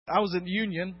I was at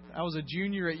Union. I was a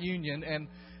junior at Union and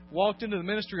walked into the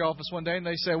ministry office one day and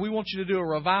they said, "We want you to do a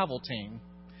revival team."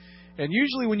 And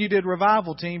usually when you did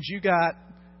revival teams, you got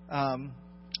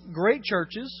great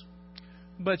churches,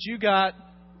 but you got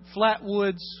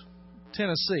Flatwoods,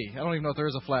 Tennessee. I don't even know if there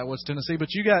is a Flatwoods, Tennessee, but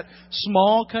you got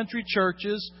small country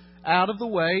churches out of the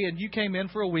way, and you came in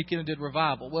for a weekend and did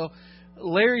revival. Well,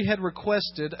 Larry had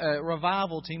requested a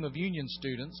revival team of Union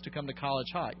students to come to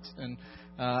College Heights, and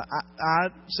I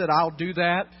said, "I'll do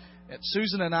that."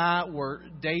 Susan and I were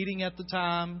dating at the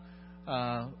time,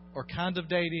 or kind of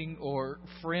dating, or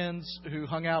friends who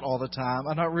hung out all the time.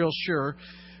 I'm not real sure.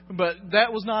 But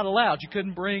that was not allowed. You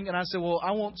couldn't bring, and I said, "Well,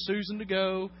 I want Susan to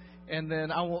go, and then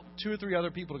I want 2 or 3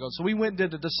 other people to go." So we went and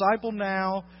did the Disciple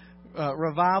Now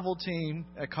revival team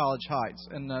at College Heights,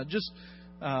 and just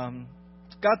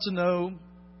got to know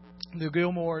the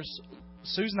Gilmores.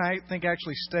 Susan, I think,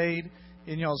 actually stayed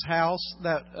in y'all's house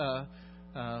that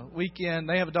weekend.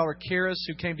 They have a daughter, Karis,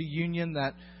 who came to Union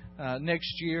that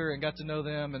next year, and got to know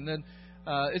them. And then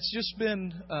it's just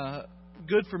been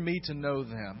good for me to know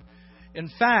them. In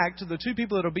fact, the 2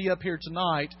 people that will be up here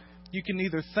tonight, you can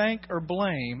either thank or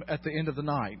blame at the end of the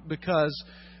night, because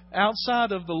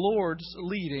outside of the Lord's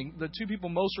leading, the 2 people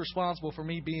most responsible for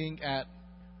me being at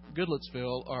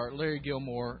Goodlettsville are Larry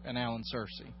Gilmore and Alan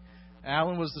Searcy.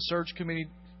 Alan was the search committee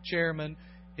chairman.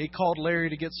 He called Larry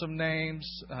to get some names.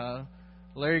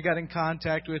 Larry got in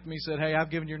contact with me, said, "Hey, I've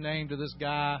given your name to this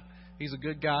guy. He's a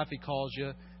good guy if he calls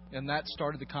you." And that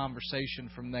started the conversation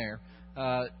from there.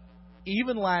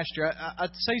 Even last year,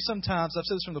 I'd say sometimes, I've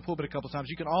said this from the pulpit a couple of times,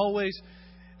 you can always,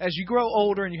 as you grow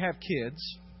older and you have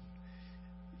kids,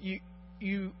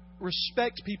 you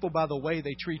respect people by the way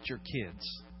they treat your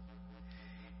kids.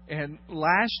 And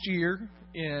last year,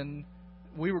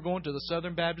 we were going to the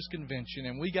Southern Baptist Convention,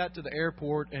 and we got to the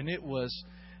airport, and it was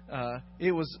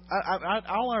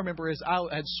all I remember is I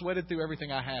had sweated through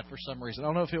everything I had for some reason. I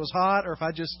don't know if it was hot or if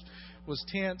I just was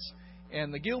tense.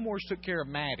 And the Gilmores took care of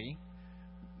Maddie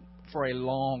for a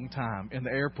long time in the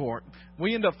airport.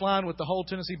 We ended up flying with the whole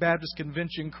Tennessee Baptist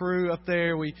Convention crew up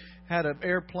there. We had an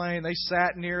airplane. They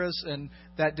sat near us, and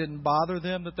that didn't bother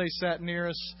them that they sat near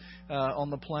us on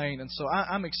the plane. And so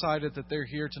I'm excited that they're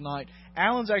here tonight.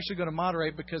 Alan's actually going to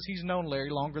moderate because he's known Larry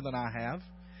longer than I have.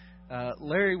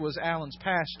 Larry was Alan's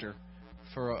pastor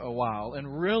for a while and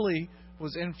really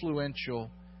was influential.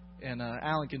 And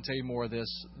Alan can tell you more of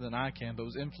this than I can, but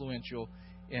was influential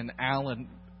in Alan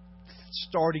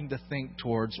starting to think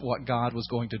towards what God was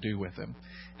going to do with him.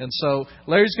 And so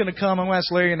Larry's going to come. I'm going to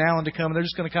ask Larry and Alan to come, and they're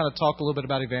just going to kind of talk a little bit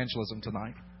about evangelism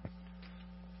tonight.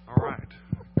 All right.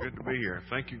 Good to be here.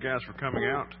 Thank you guys for coming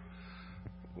out.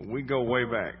 We go way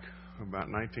back, about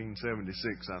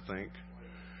 1976, I think.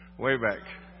 Way back.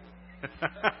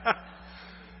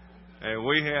 And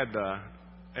we had...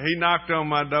 he knocked on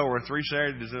my door 3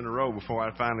 Saturdays in a row before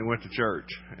I finally went to church.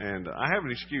 And I have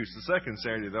an excuse. The second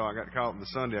Saturday, though, I got called. The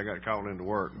Sunday, I got called into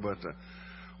work. But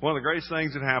one of the greatest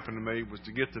things that happened to me was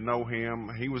to get to know him.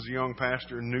 He was a young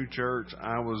pastor, new church.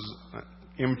 I was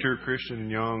immature Christian and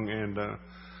young,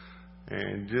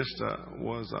 and just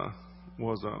was a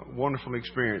wonderful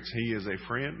experience. He is a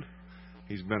friend.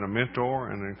 He's been a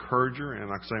mentor and an encourager, and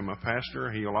like I say, my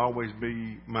pastor. He'll always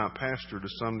be my pastor to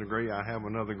some degree. I have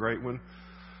another great one,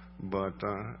 but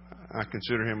I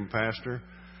consider him a pastor,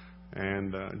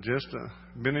 and just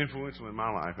been influential in my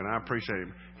life, and I appreciate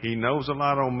him. He knows a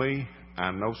lot on me.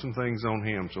 I know some things on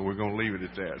him, so we're going to leave it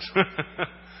at that.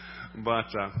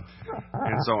 But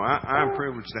and so I'm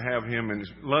privileged to have him and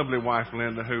his lovely wife,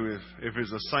 Linda, who, if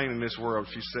there's a saint in this world,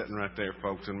 she's sitting right there,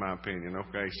 folks, in my opinion.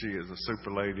 Okay, she is a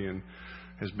super lady and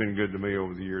has been good to me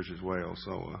over the years as well.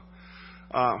 So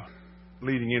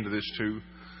leading into this, too,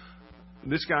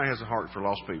 this guy has a heart for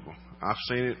lost people. I've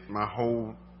seen it my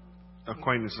whole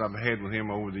acquaintance I've had with him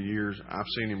over the years. I've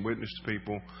seen him witness to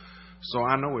people. So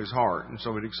I know his heart. And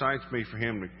so it excites me for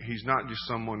him. He's not just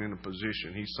someone in a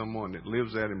position. He's someone that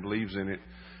lives that and believes in it.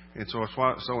 And so it's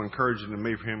why it's so encouraging to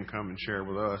me for him to come and share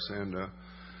with us. And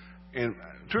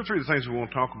 2 or 3 of the things we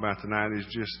want to talk about tonight is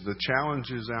just the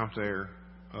challenges out there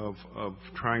of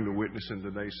trying to witness in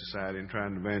today's society and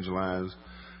trying to evangelize,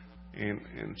 and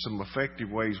some effective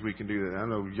ways we can do that. I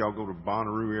know y'all go to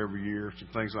Bonnaroo every year, some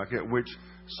things like that, which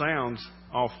sounds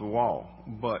off the wall,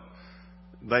 but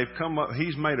they've come up.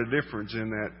 He's made a difference in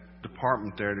that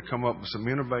department there to come up with some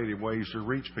innovative ways to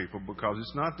reach people, because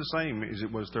it's not the same as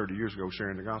it was 30 years ago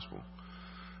sharing the gospel.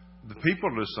 The people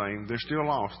are the same. They're still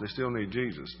lost. They still need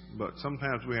Jesus. But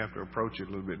sometimes we have to approach it a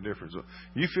little bit different. So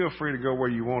you feel free to go where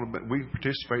you want to, but we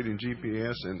participate in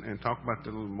GPS and talk about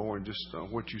that a little more, and just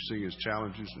what you see as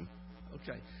challenges.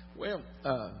 Okay. Well,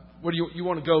 what do you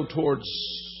want to go towards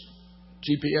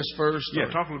GPS first? Yeah,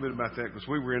 talk a little bit about that, because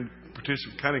we were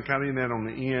kind of in that on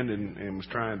the end and was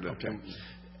trying to. Okay.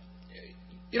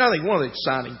 I think one of the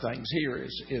exciting things here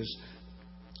is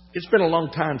it's been a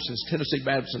long time since Tennessee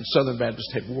Baptist and Southern Baptist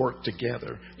have worked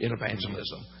together in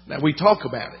evangelism. Now, we talk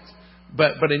about it,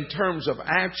 but in terms of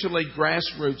actually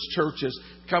grassroots churches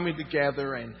coming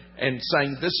together and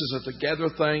saying this is a together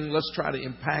thing, let's try to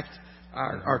impact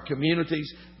our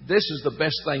communities, this is the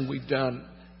best thing we've done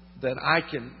that I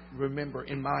can remember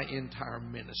in my entire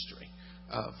ministry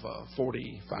of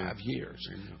 45 years.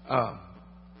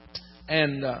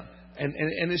 And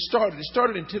it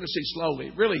started in Tennessee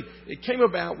slowly. Really, it came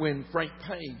about when Frank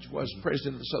Page was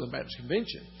president of the Southern Baptist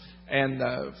Convention. And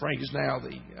Frank is now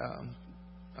the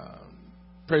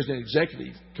president of the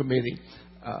executive committee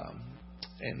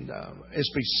and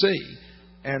SBC.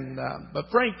 But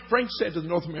Frank said to the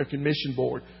North American Mission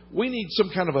Board, we need some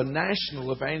kind of a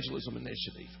national evangelism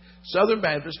initiative. Southern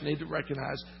Baptists need to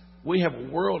recognize we have a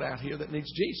world out here that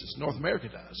needs Jesus. North America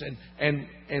does.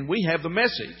 And we have the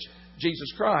message,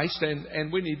 Jesus Christ,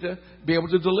 and we need to be able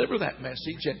to deliver that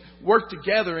message and work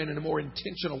together in a more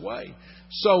intentional way.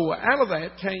 So out of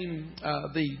that came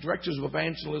the directors of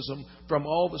evangelism from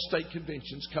all the state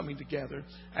conventions coming together,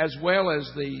 as well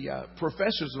as the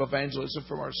professors of evangelism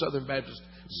from our Southern Baptist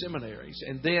seminaries,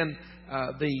 and then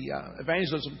the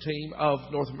evangelism team of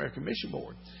North American Mission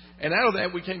Board. And out of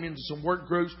that, we came into some work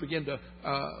groups, began to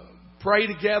pray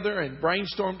together and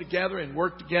brainstorm together and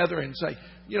work together and say,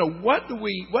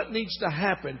 what needs to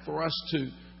happen for us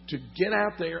to get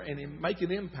out there and make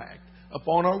an impact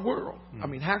upon our world? I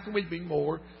mean, how can we be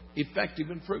more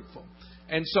effective and fruitful?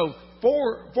 And so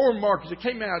for markets, it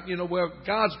came out,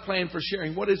 God's plan for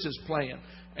sharing. What is His plan?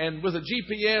 And with a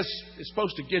GPS, it's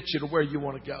supposed to get you to where you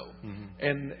want to go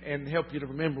and help you to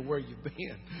remember where you've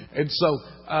been. And so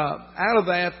out of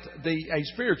that, a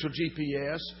spiritual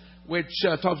GPS, which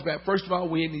talks about, first of all,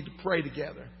 we need to pray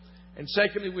together. And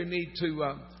secondly, we need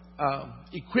to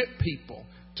equip people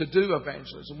to do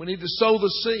evangelism. We need to sow the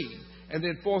seed. And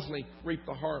then fourthly, reap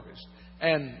the harvest.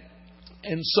 And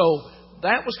so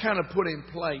that was kind of put in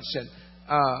place. And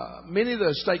many of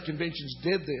the state conventions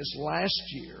did this last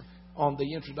year on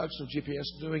the introduction of GPS,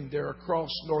 doing their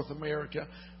across North America.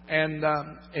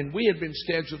 And we had been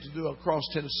scheduled to do across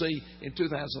Tennessee in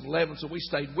 2011, so we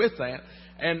stayed with that.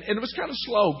 And it was kind of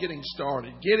slow getting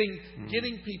started,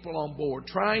 getting people on board,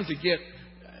 trying to get,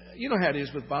 you know how it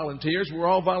is with volunteers. We're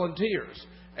all volunteers.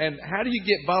 And how do you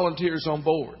get volunteers on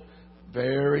board?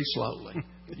 Very slowly,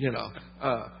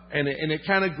 and it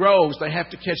kind of grows. They have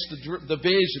to catch the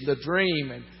vision, the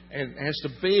dream, and has to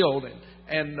build.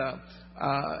 And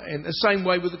the same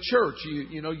way with the church,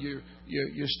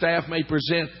 your staff may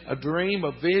present a dream,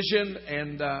 a vision,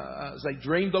 and they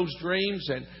dream those dreams,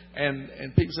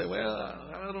 and people say, well,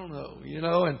 I don't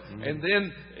know, and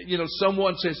then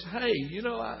someone says, hey,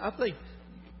 I think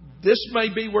this may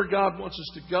be where God wants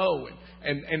us to go,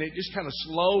 and it just kind of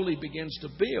slowly begins to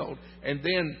build, and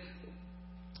then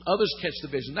others catch the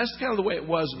vision. That's kind of the way it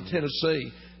was in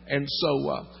Tennessee. And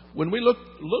so when we look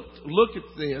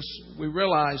at this, we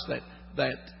realize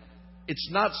that it's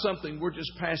not something we're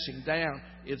just passing down.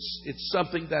 It's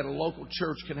something that a local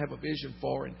church can have a vision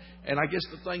for. And I guess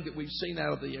the thing that we've seen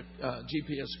out of the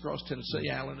GPS across Tennessee,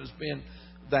 Alan, has been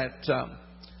that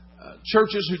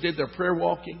churches who did their prayer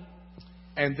walking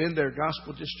and then their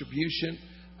gospel distribution,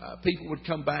 people would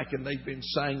come back and they've been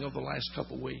saying over the last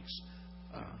couple of weeks,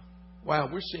 wow,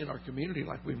 we're seeing our community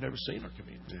like we've never seen our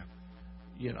community.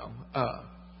 Yeah.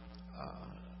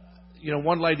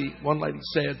 One lady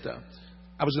said,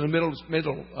 I was in the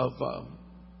middle of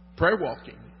prayer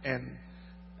walking, and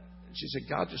she said,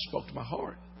 God just spoke to my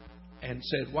heart and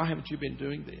said, why haven't you been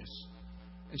doing this?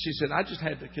 And she said, I just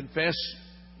had to confess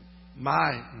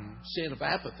my sin of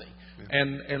apathy,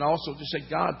 and also just say,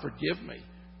 God, forgive me.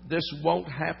 This won't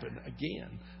happen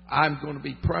again. I'm going to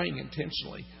be praying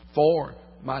intentionally for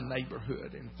my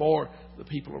neighborhood and for the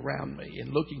people around me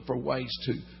and looking for ways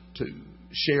to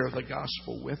share the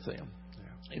gospel with them.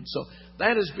 Yeah. And so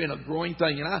that has been a growing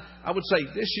thing. And I would say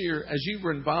this year, as you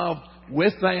were involved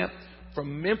with that,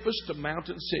 from Memphis to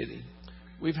Mountain City,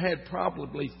 we've had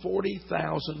probably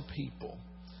 40,000 people,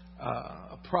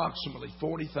 approximately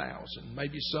 40,000,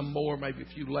 maybe some more, maybe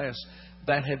a few less,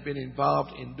 that have been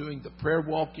involved in doing the prayer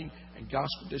walking and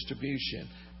gospel distribution.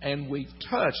 And we've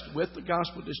touched, with the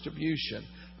gospel distribution,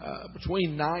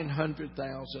 between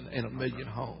 900,000 and 1 million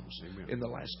homes in the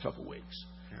last couple of weeks.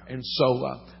 Yeah. And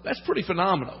so that's pretty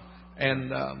phenomenal.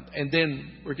 And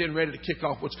then we're getting ready to kick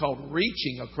off what's called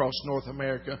Reaching Across North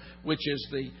America, which is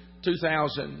the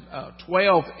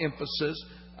 2012 emphasis,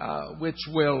 which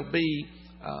will be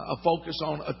a focus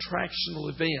on attractional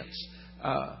events.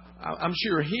 I'm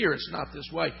sure here it's not this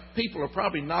way. People are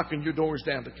probably knocking your doors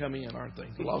down to come in, aren't they?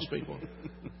 The lost people.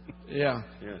 Yeah.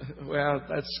 Well,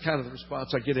 that's kind of the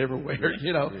response I get everywhere,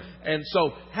 you know. Yeah. And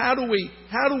so, how do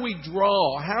we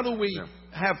draw? How do we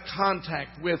have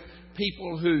contact with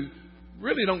people who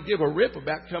really don't give a rip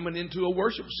about coming into a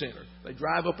worship center? They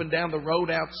drive up and down the road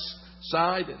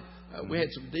outside, and we had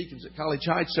some deacons at College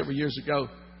Heights several years ago.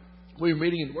 We were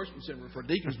meeting in the worship center for a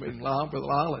deacons meeting, Brother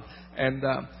Lyle, and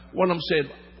one of them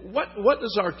said, "What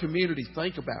does our community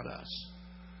think about us?"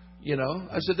 You know,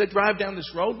 I said, they drive down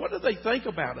this road. What do they think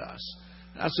about us?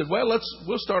 And I said, well,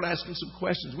 we'll start asking some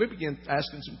questions. We began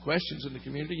asking some questions in the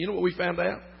community. You know what we found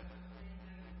out?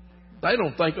 They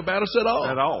don't think about us at all.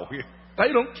 At all. Yeah.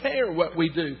 They don't care what we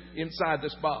do inside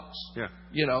this box. Yeah.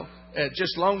 You know,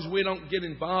 just as long as we don't get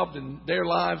involved in their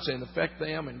lives and affect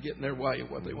them and get in their way of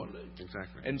what they want to do.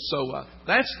 Exactly. And so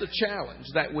that's the challenge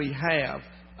that we have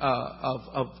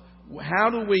of how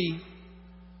do we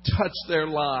touch their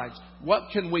lives? What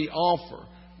can we offer?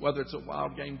 Whether it's a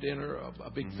wild game dinner,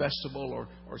 a big festival, or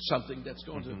something that's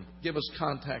going to give us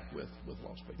contact with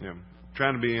lost people. Yeah,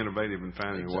 trying to be innovative and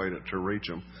finding a way to reach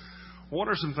them. What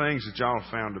are some things that y'all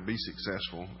have found to be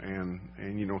successful?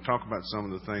 And you know, talk about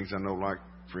some of the things I know, like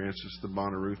for instance, the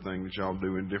Bonnaroo thing that y'all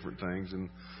do in different things, and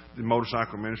the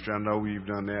motorcycle ministry. I know you've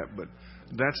done that, but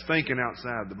that's thinking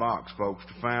outside the box, folks,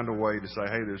 to find a way to say,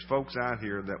 hey, there's folks out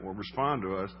here that will respond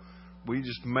to us. We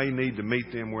just may need to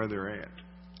meet them where they're at.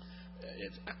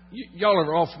 Y'all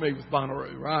are all familiar with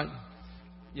Bonnaroo, right?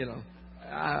 You know,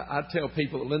 I tell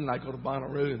people that Lynn and I go to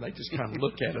Bonnaroo, and they just kind of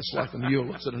look at us like a mule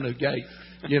looks at a new gate.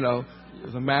 You know,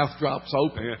 the mouth drops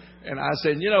open. Yeah. And I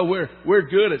said, you know, we're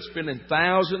good at spending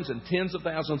thousands and tens of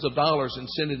thousands of dollars and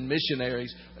sending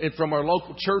missionaries from our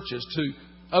local churches to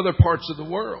other parts of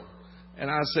the world.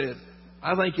 And I said,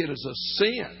 I think it is a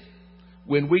sin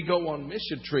when we go on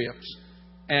mission trips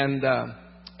and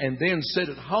then sit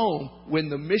at home when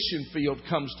the mission field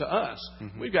comes to us.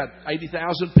 Mm-hmm. We've got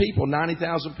 80,000 people,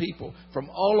 90,000 people from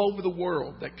all over the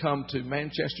world that come to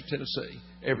Manchester, Tennessee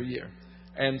every year.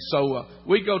 And so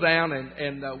we go down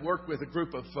and work with a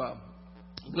group of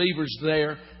believers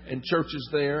there and churches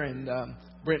there. And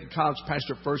Brenton Cox,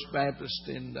 pastor of First Baptist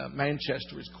in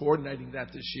Manchester, is coordinating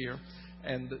that this year.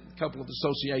 And a couple of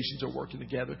associations are working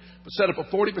together. But set up a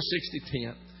 40 by 60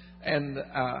 tent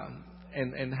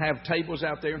and have tables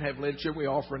out there and have literature. We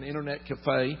offer an internet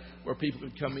cafe where people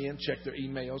can come in, check their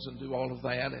emails, and do all of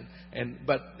that.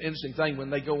 But interesting thing, when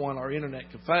they go on our internet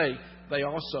cafe, they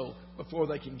also, before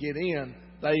they can get in,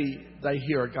 they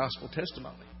hear a gospel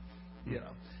testimony. You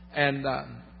know, and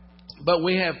but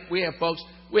we have folks.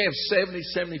 We have 70,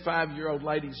 75-year-old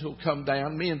ladies who'll come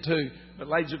down, men too, but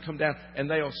ladies who'll come down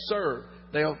and they'll serve.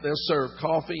 They'll serve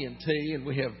coffee and tea, and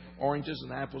we have oranges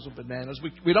and apples and bananas.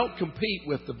 We don't compete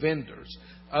with the vendors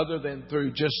other than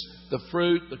through just the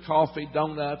fruit, the coffee,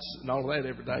 donuts, and all of that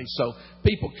every day. So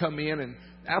people come in, and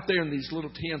out there in these little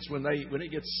tents, when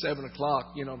it gets 7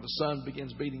 o'clock, you know, the sun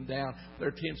begins beating down,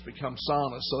 their tents become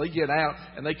saunas. So they get out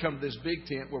and they come to this big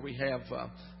tent where we have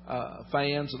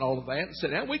fans and all of that, and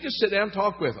sit down. We just sit down and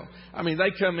talk with them. I mean,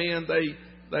 they come in,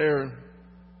 they're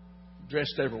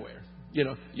dressed everywhere. You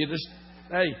know, you just,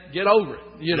 hey, get over it,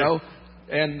 you know.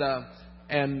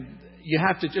 And you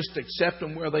have to just accept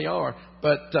them where they are.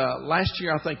 But last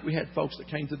year, I think we had folks that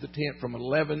came to the tent from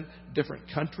 11 different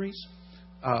countries.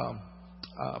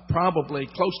 Probably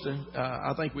close to,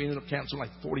 I think we ended up counting like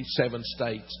 47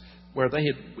 states where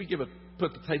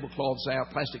put the tablecloths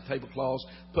out, plastic tablecloths,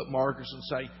 put markers and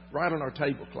say, write on our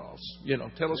tablecloths, you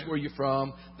know, tell us where you're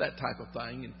from, that type of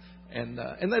thing. And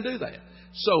they do that.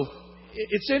 So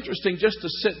it's interesting just to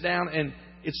sit down, and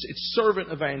it's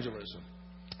servant evangelism.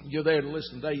 You're there to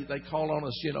listen. They call on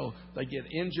us, you know, they get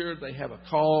injured, they have a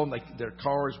call, and their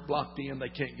car is blocked in, they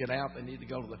can't get out, they need to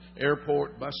go to the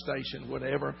airport, bus station,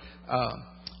 whatever.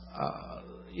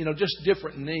 You know, just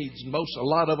different needs. A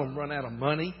lot of them run out of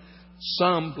money.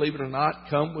 Some, believe it or not,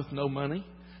 come with no money.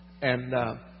 And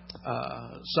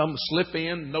some slip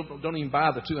in, don't even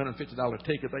buy the $250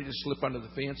 ticket. They just slip under the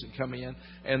fence and come in.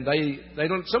 And they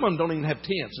don't. Some of them don't even have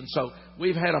tents. And so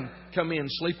we've had them come in,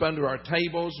 sleep under our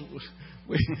tables.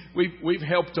 We've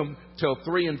helped them till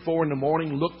 3 and 4 in the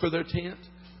morning look for their tent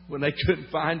when they couldn't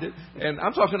find it. And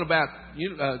I'm talking about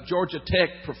Georgia Tech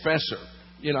professor.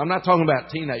 You know, I'm not talking about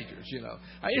teenagers, you know.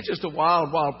 It's just a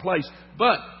wild, wild place.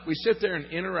 But we sit there and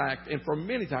interact. And for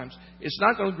many times, it's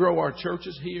not going to grow our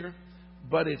churches here,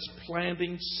 but it's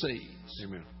planting seeds.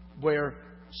 Amen. Where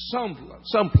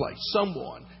someplace,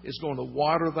 someone is going to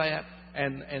water that,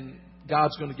 and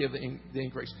God's going to give the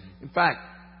increase. In fact,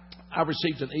 I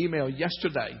received an email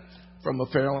yesterday from a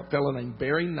fellow named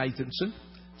Barry Nathanson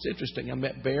It's interesting. I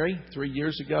met Barry 3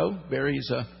 years ago. Barry's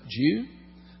a Jew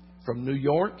from New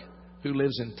York who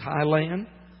lives in Thailand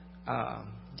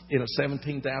in a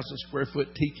 17,000 square foot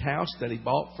teak house that he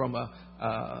bought from a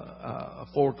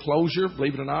foreclosure,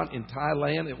 believe it or not, in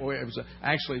Thailand. It was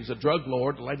a drug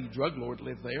lord. A lady drug lord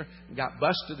lived there and got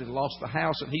busted and lost the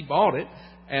house, and he bought it.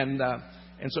 And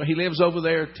so he lives over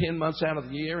there 10 months out of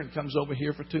the year and comes over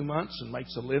here for 2 months and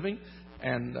makes a living.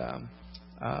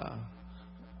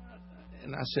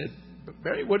 And I said,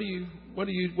 Barry, what do you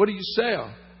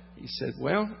sell? He said,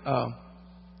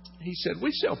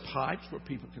 we sell pipes where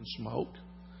people can smoke.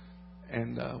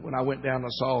 And when I went down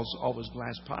and saw all those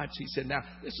glass pipes, he said, now,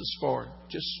 this is for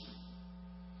just,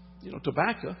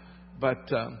 tobacco,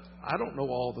 but I don't know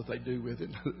all that they do with it.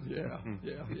 Yeah.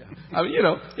 I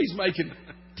mean, he's making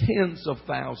tens of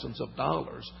thousands of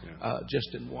dollars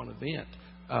just in one event.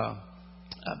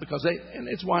 Because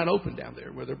it's wide open down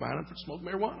there where they're buying them for smoke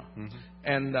marijuana. Mm-hmm.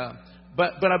 And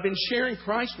but I've been sharing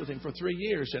Christ with him for 3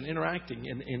 years and interacting.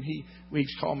 And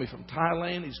he's called me from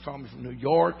Thailand. He's called me from New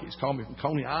York. He's called me from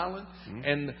Coney Island. Mm-hmm.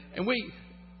 And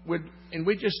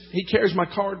he carries my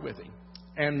card with him.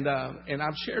 And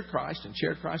I've shared Christ and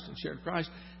shared Christ and shared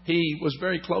Christ. He was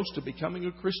very close to becoming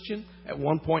a Christian at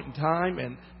one point in time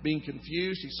and being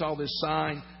confused. He saw this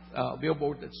sign,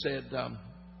 billboard that said,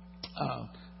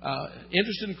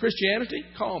 interested in Christianity?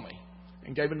 Call me.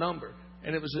 And gave a number.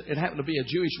 And it happened to be a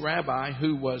Jewish rabbi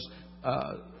who was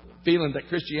feeling that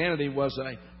Christianity was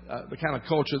the kind of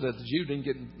culture that the Jew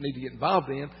didn't need to get involved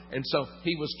in. And so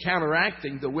he was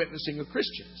counteracting the witnessing of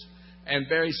Christians. And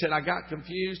Barry said, I got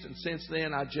confused, and since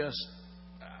then I've just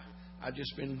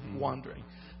been wandering.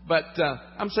 But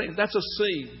I'm saying that's a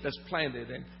seed that's planted.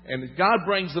 And if God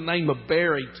brings the name of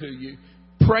Barry to you,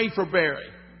 pray for Barry.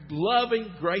 Loving,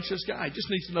 gracious guy. Just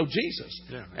needs to know Jesus.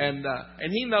 Yeah.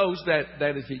 And he knows that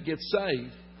if he gets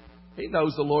saved, he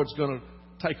knows the Lord's going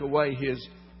to take away his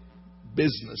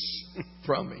business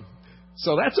from him.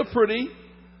 So that's a pretty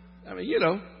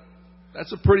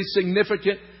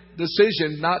significant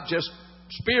decision, not just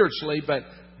spiritually, but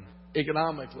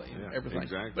economically and everything.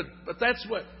 Exactly. But that's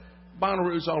what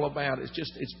Bonnaroo is all about.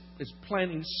 It's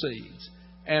planting seeds.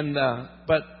 And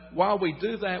but while we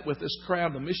do that with this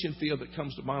crowd, the mission field that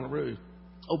comes to Bonnaroo,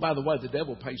 oh, by the way, the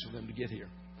devil pays for them to get here.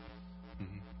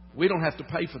 Mm-hmm. We don't have to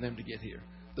pay for them to get here.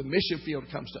 The mission field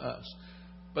comes to us.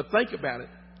 But think about it.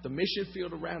 The mission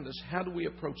field around us, how do we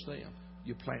approach them?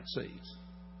 You plant seeds.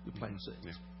 You plant seeds.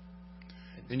 Yeah.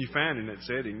 And you find in that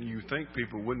setting, you think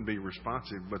people wouldn't be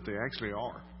responsive, but they actually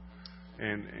are.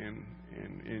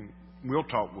 And we'll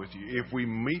talk with you if we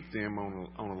meet them on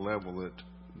a level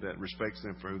that respects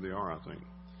them for who they are, I think.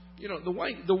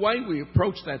 The way we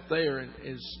approach that there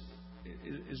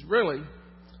is really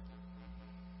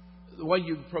the way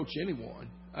you approach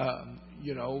anyone.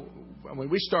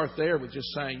 We start there with just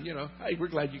saying, hey, we're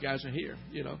glad you guys are here.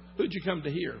 Who'd you come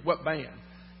to hear? What band?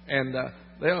 And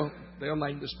they'll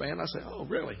name this band. I say, oh,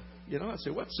 really? I say,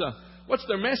 what's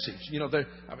their message? I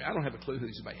don't have a clue who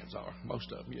these bands are,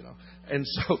 most of them, And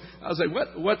so I say,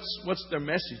 what's their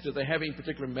message? Do they have any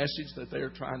particular message that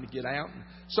they're trying to get out? And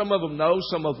some of them know,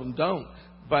 some of them don't.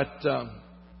 But,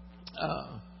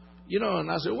 and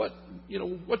I say,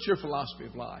 what's your philosophy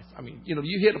of life? I mean,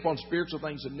 you hit upon spiritual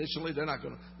things initially. They're not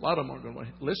going to, a lot of them aren't going to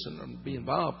listen and be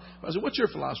involved. But I say, what's your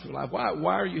philosophy of life?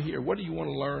 Why are you here? What do you want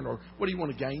to learn? Or what do you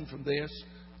want to gain from this?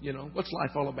 What's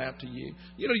life all about to you?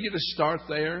 You just start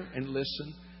there and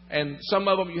listen. And some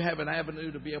of them you have an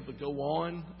avenue to be able to go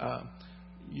on, and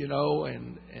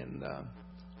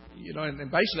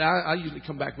basically I usually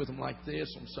come back with them like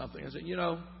this on something. I say,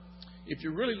 if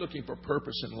you're really looking for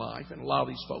purpose in life, and a lot of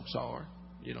these folks are,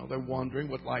 they're wondering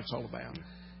what life's all about.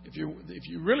 If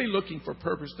you're really looking for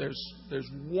purpose,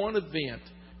 there's one event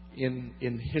in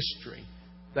history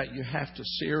that you have to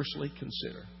seriously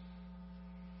consider.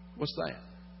 What's that?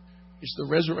 It's the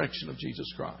resurrection of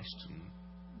Jesus Christ.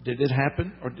 Did it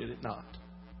happen or did it not?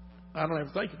 I don't ever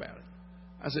think about it.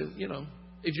 I said,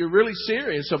 if you're really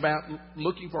serious about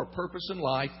looking for a purpose in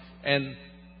life and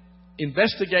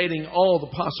investigating all the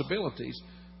possibilities,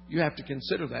 you have to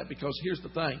consider that, because here's the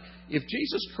thing. If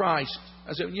Jesus Christ,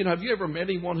 I said, have you ever met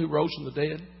anyone who rose from the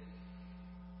dead?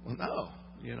 Well, no,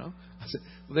 I said,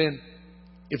 then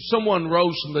if someone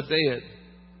rose from the dead,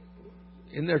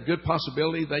 isn't there a good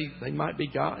possibility they might be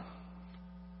God?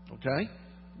 Okay?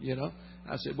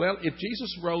 I said, well, if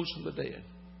Jesus rose from the dead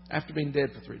after being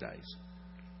dead for 3 days,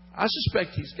 I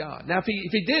suspect he's God. Now, if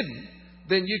he didn't,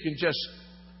 then you can just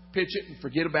pitch it and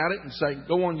forget about it and say,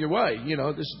 go on your way.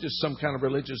 This is just some kind of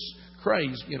religious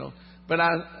craze, But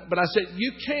I said,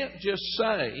 you can't just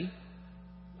say,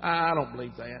 I don't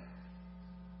believe that,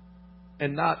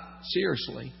 and not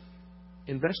seriously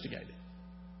investigate it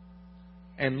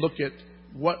and look at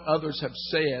what others have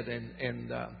said and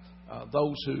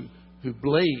those who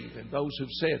believe and those who've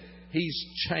said, He's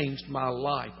changed my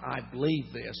life. I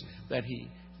believe this, that He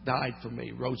died for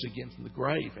me, rose again from the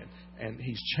grave, and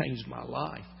He's changed my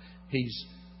life. He's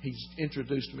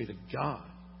introduced me to God.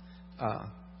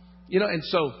 And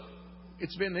so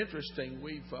it's been interesting.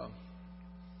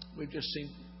 We've just seen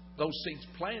those seeds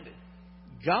planted.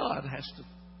 God has to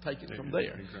take it from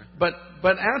there. But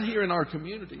out here in our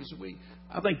communities,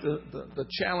 I think the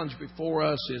challenge before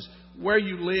us is where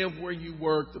you live, where you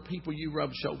work, the people you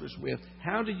rub shoulders with.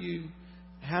 How do you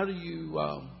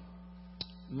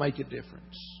make a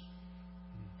difference?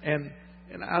 And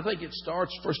I think it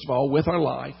starts first of all with our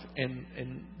life,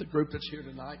 and the group that's here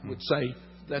tonight would say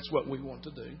that's what we want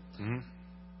to do. Mm-hmm.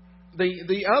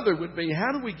 The other would be,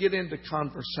 how do we get into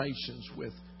conversations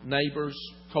with neighbors,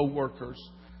 co-workers,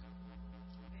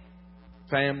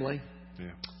 family?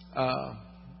 Yeah.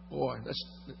 Boy,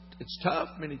 it's tough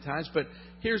many times. But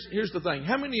here's the thing: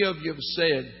 how many of you have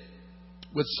said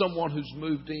with someone who's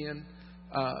moved in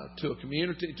to a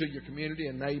community, to your community,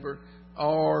 a neighbor,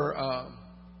 or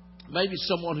maybe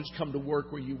someone who's come to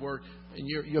work where you work, and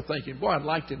you're thinking, boy, I'd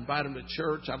like to invite them to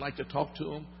church. I'd like to talk to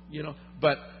them,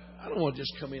 but I don't want to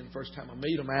just come in the first time I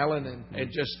meet them, Alan,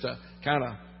 and just kind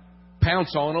of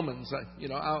pounce on them and say,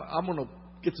 I'm going to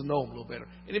get to know them a little better.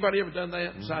 Anybody ever done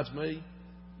that besides me?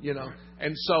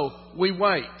 And so we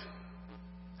wait.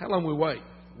 How long we wait?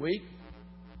 A week?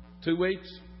 2 weeks?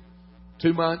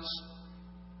 2 months?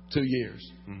 2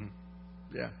 years? Mm-hmm.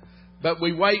 Yeah. But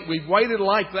we wait. We've waited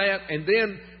like that, and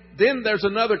then there's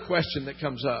another question that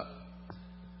comes up.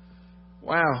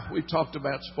 Wow, we've talked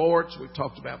about sports, we've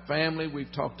talked about family,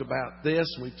 we've talked about this,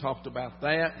 we've talked about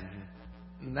that.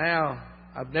 Mm-hmm. Now,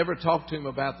 I've never talked to him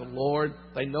about the Lord.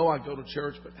 They know I go to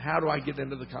church, but how do I get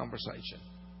into the conversation?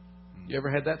 You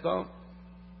ever had that thought?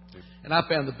 And I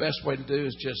found the best way to do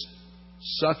is just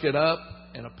suck it up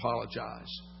and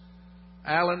apologize.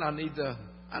 Alan, I need to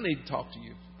talk to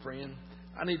you, friend.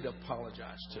 I need to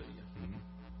apologize to you. Mm-hmm.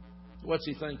 What's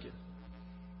he thinking?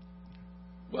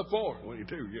 What for? What do you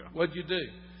do? Yeah. What'd you do?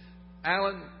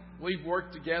 Alan, we've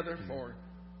worked together for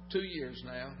 2 years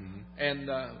now, and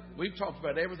we've talked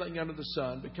about everything under the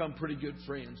sun, become pretty good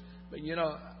friends. But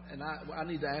and I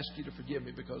need to ask you to forgive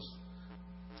me because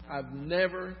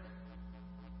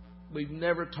we've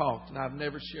never talked, and I've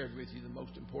never shared with you the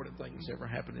most important thing that's ever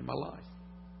happened in my life.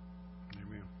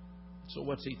 Amen. So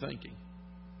what's he thinking?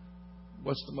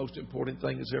 What's the most important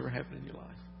thing that's ever happened in your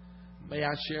life? May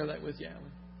I share that with you,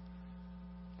 Alan?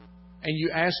 And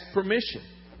you ask permission.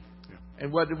 Yeah.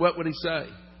 And what would he say?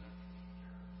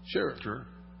 Sure.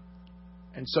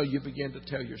 And so you begin to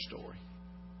tell your story.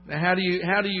 Now, how do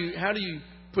you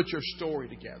put your story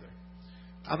together?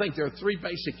 I think there are 3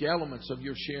 basic elements of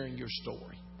your sharing your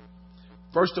story.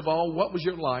 First of all, what was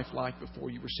your life like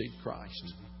before you received Christ?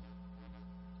 Mm-hmm.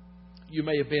 You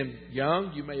may have been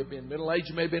young, you may have been middle-aged,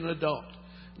 you may have been an adult.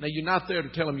 Now, you're not there to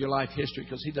tell him your life history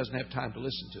because he doesn't have time to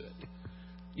listen to it.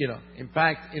 In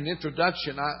fact, in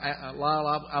introduction,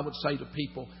 I would say to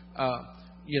people,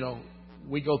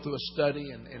 we go through a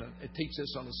study, and it teaches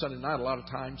us on a Sunday night a lot of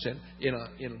times, and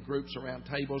in groups around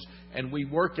tables, and we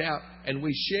work out and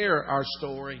we share our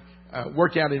story,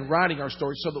 work out in writing our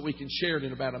story so that we can share it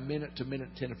in about a minute to 10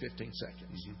 or 15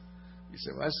 seconds. Mm-hmm. You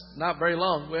say, well, that's not very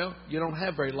long. Well, you don't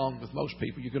have very long with most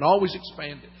people. You can always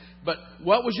expand it. But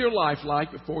what was your life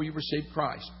like before you received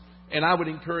Christ? And I would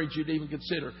encourage you to even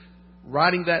consider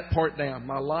writing that part down,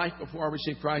 my life before I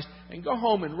received Christ, and go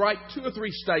home and write 2 or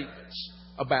 3 statements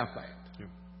about that. Yep.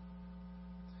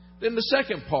 Then the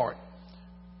second part,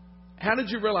 how did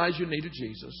you realize you needed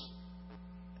Jesus?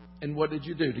 And what did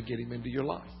you do to get Him into your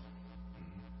life?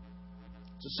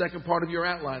 It's the second part of your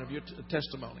outline of your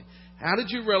testimony. How did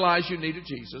you realize you needed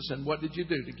Jesus? And what did you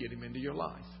do to get Him into your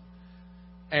life?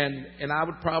 And I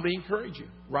would probably encourage you,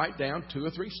 write down 2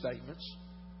 or 3 statements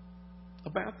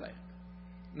about that.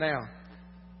 Now,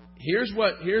 here's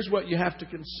what you have to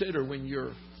consider when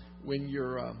you're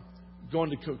going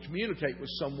to communicate with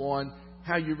someone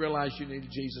how you realize you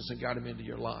needed Jesus and got Him into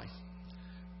your life.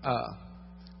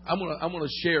 I'm going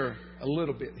to share a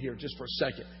little bit here just for a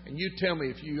second, and you tell me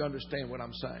if you understand what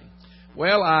I'm saying.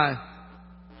 Well, I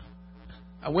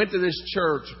went to this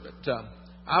church, but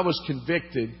I was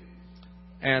convicted,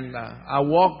 and I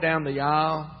walked down the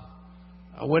aisle.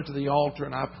 I went to the altar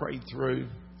and I prayed through.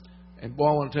 And boy,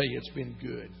 I want to tell you, it's been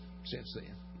good since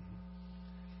then.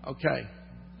 Okay,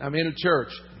 I'm in a church.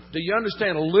 Do you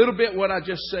understand a little bit what I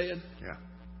just said? Yeah.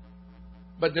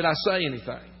 But did I say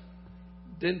anything?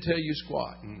 Didn't tell you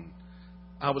squat.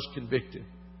 I was convicted.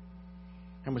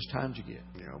 How much time did you get?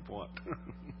 Yeah, what?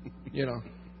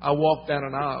 I walked down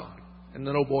an aisle, and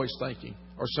the old boy's thinking,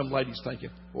 or some lady's thinking,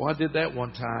 well, I did that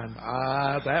one time.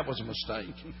 That was a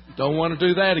mistake. Don't want to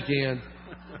do that again.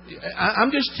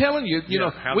 I'm just telling you,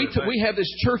 we have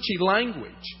this churchy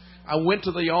language. I went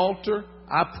to the altar.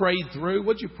 I prayed through.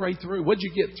 What'd you pray through? What'd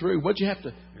you get through? What'd you have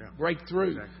to break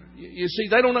through? Exactly. You see,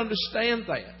 they don't understand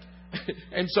that.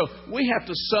 And so we have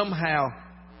to somehow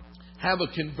have a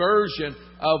conversion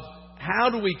of how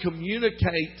do we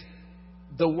communicate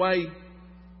the way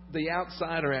the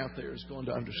outsider out there is going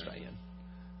to understand.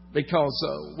 Because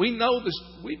we know this,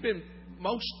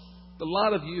 a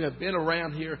lot of you have been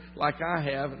around here like I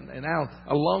have and now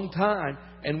a long time,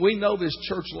 and we know this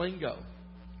church lingo,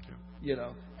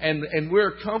 and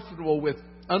we're comfortable with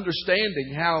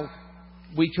understanding how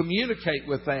we communicate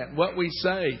with that, what we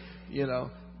say,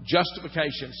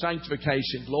 justification,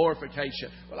 sanctification,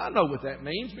 glorification. Well, I know what that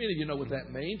means. Many of you know what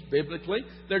that means biblically.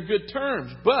 They're good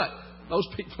terms, but those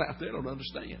people out there don't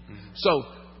understand. Mm-hmm. So,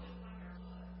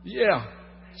 yeah,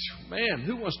 man,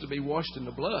 who wants to be washed in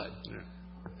the blood?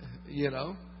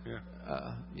 Yeah.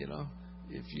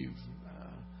 If you've,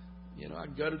 I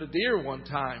gutted a deer one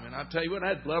time, and I tell you what, I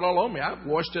had blood all on me. I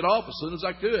washed it off as soon as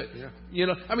I could. Yeah.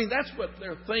 That's what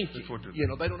they're thinking.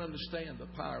 They don't understand the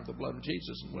power of the blood of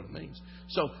Jesus and what it means.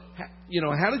 So,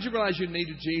 how did you realize you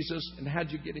needed Jesus, and how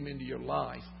did you get Him into your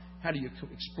life? How do you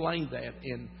explain that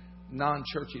in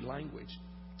non-churchy language?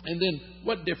 And then,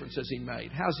 what difference has He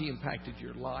made? How's He impacted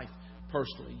your life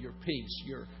personally, your peace,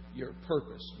 your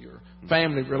purpose, your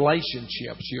family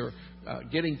relationships, your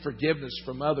getting forgiveness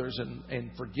from others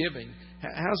and forgiving?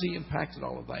 How's He impacted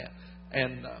all of that?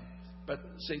 And but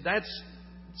see, that's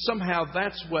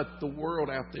what the world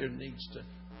out there needs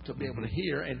to be able to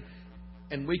hear.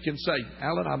 And we can say,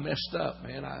 Alan, I messed up,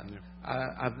 man.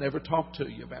 I've never talked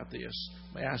to you about this.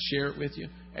 May I share it with you?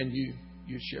 And you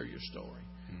share your story.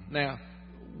 Mm-hmm. Now,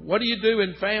 what do you do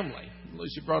in family?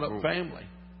 Lucy brought up family.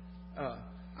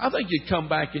 I think you come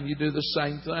back and you do the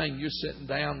same thing. You're sitting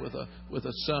down with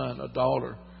a son, a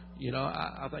daughter.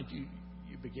 I think you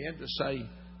begin to say,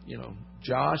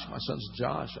 Josh, my son's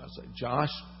Josh. I say,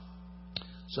 Josh,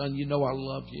 son, I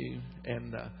love you,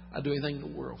 and I'd do anything in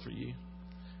the world for you.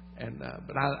 And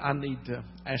but I need to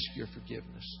ask your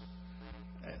forgiveness.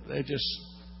 They're just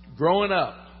growing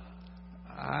up.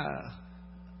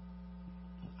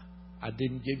 I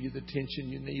didn't give you the attention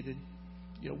you needed.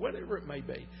 Whatever it may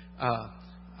be.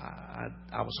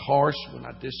 I was harsh when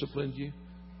I disciplined you.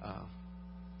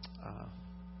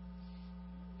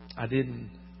 I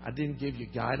didn't give you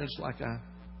guidance like I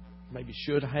maybe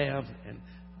should have, and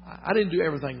I didn't do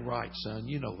everything right, son.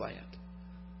 You know that.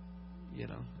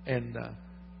 And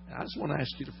I just want to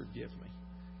ask you to forgive me.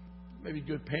 Maybe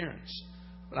good parents,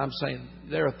 but I'm saying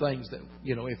there are things that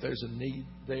if there's a need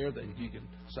there, then you can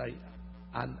say,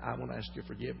 I want to ask your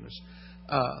forgiveness.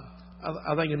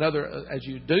 I think as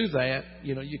you do that,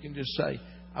 you can just say,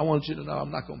 I want you to know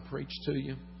I'm not going to preach to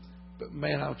you, but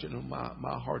man, I want you to know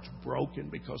my heart's broken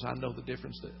because I know the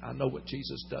difference I know what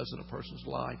Jesus does in a person's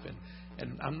life,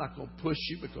 and I'm not going to push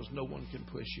you because no one can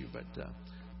push you, but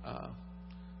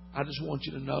I just want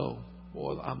you to know,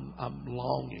 boy, I'm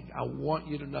longing. I want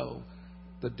you to know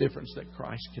the difference that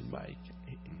Christ can make.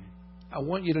 I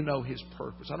want you to know His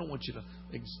purpose. I don't want you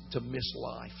to miss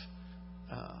life.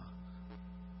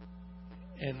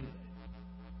 And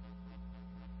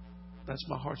that's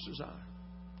my heart's desire.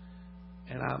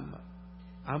 And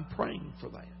I'm praying for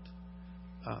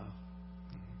that.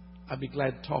 I'd be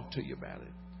glad to talk to you about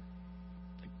it,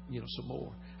 some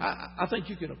more. I think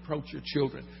you can approach your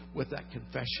children with that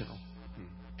confessional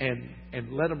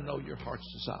and let them know your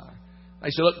heart's desire. They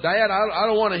say, look, Dad, I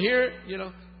don't want to hear it.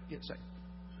 You say,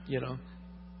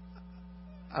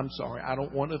 I'm sorry, I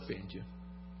don't want to offend you.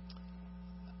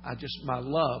 My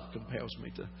love compels me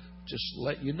to just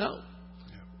let you know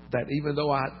that even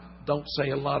though I don't say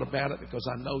a lot about it because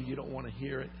I know you don't want to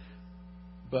hear it,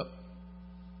 but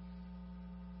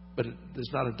there's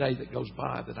not a day that goes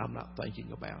by that I'm not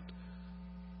thinking about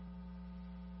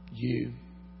you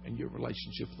and your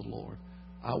relationship with the Lord.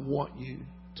 I want you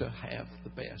to have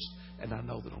the best, and I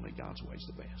know that only God's way is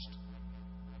the best.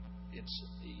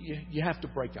 You have to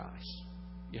break ice.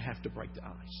 You have to break the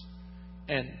ice,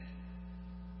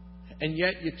 and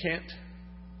yet you can't.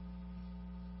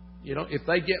 If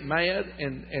they get mad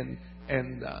and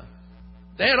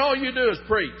Dad, all you do is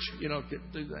preach. Do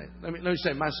that. Let me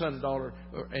say, my son and daughter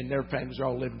and their families are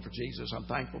all living for Jesus. I'm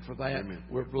thankful for that. Amen.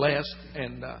 We're blessed,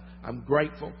 and I'm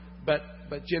grateful. But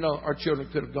our children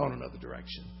could have gone another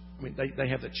direction. I mean, they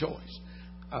have the choice.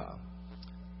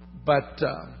 But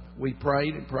we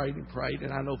prayed and prayed and prayed,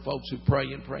 and I know folks who pray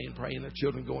and pray and pray, and their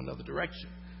children go another direction.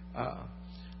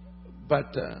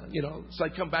 But so they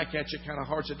come back at you kind of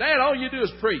hard. Say, Dad, all you do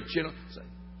is preach. Say,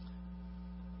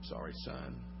 sorry,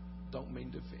 son, don't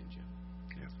mean to offend you.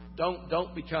 Yeah.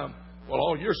 Don't become,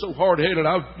 well, you're so hard-headed,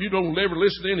 you don't ever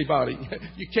listen to anybody.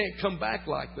 You can't come back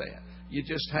like that. You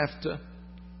just have to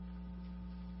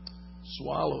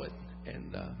swallow it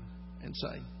and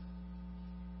say,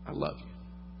 I love you.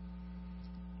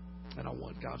 And I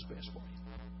want God's best for you.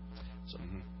 So,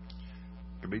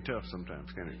 it can be tough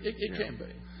sometimes, can't it? It can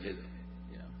be.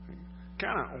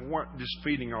 Kind of just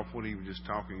feeding off what he was just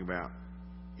talking about.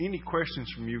 Any questions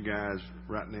from you guys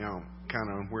right now, kind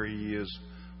of on where he is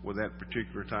with that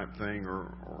particular type thing,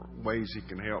 or ways he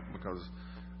can help? Because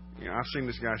I've seen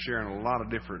this guy sharing a lot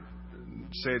of different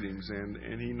settings,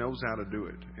 and he knows how to do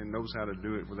it, and knows how to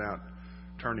do it without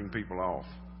turning people off.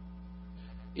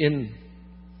 In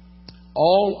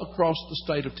all across the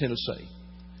state of Tennessee,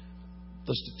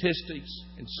 the statistics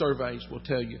and surveys will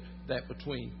tell you that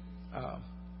between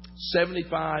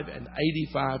 75 and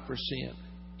 85%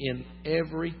 in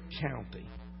every county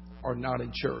are not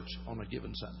in church on a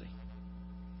given Sunday.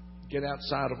 Get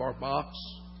outside of our box.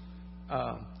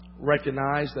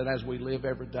 Recognize that as we live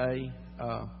every day,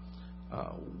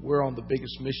 we're on the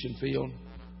biggest mission field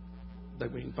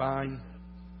that we can find.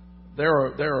 There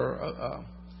are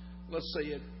let's say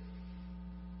it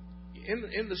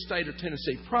in the state of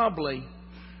Tennessee, probably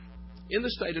in the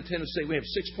state of Tennessee, we have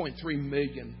 6.3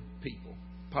 million people,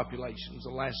 population, was the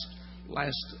last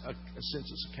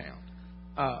census account.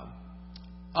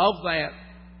 Of that,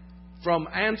 from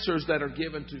answers that are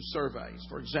given to surveys,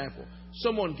 for example,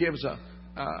 someone gives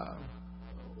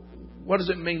what does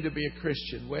it mean to be a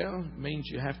Christian? Well, it means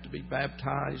you have to be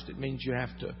baptized. It means you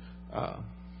have to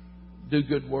do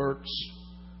good works.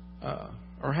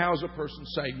 Or how is a person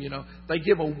saved? They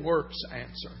give a works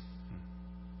answer.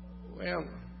 Well,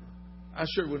 I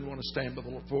sure wouldn't want to stand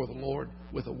before the Lord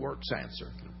with a works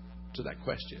answer to that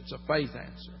question. It's a faith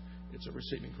answer. It's a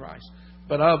receiving Christ.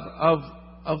 But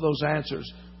of those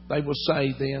answers, they will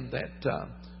say then that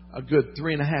a good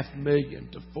 3.5 million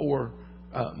to 4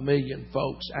 million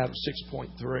folks out of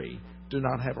 6.3 do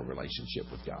not have a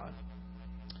relationship with God.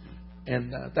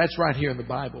 And that's right here in the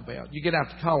Bible Belt. You get out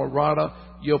to Colorado,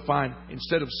 you'll find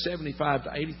instead of 75 to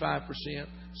 85%,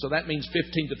 so that means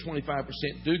 15 to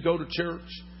 25% do go to church.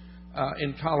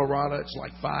 In Colorado, it's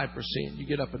like 5%. You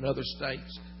get up in other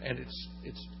states, and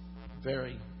it's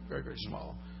very, very, very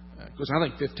small. Because I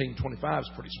think 15 to 25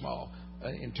 is pretty small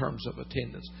in terms of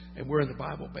attendance. And we're in the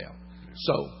Bible Belt.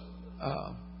 So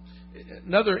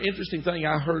another interesting thing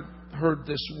I heard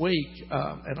this week,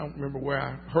 and I don't remember where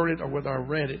I heard it or whether I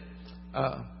read it.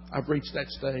 I've reached that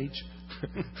stage,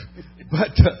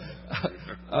 but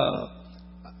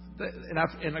and I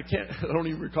don't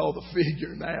even recall the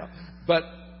figure now.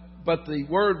 But the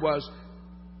word was,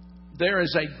 there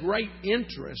is a great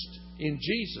interest in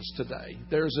Jesus today.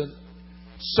 There's a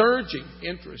surging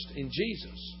interest in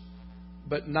Jesus,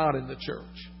 but not in the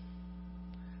church.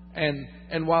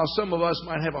 And while some of us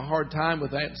might have a hard time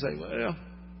with that and say, well,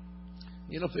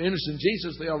 if they're interested in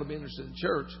Jesus, they ought to be interested in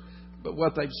church. But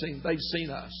what they've seen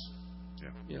us.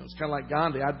 Yeah. It's kind of like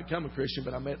Gandhi. I'd become a Christian,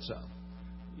 but I met some.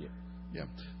 Yeah.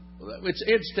 It's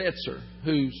Ed Stetzer,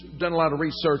 who's done a lot of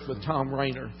research with Tom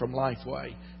Rayner from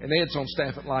Lifeway. And Ed's on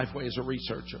staff at Lifeway as a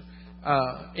researcher.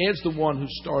 Ed's the one who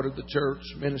started the church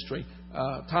ministry.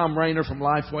 Tom Rayner from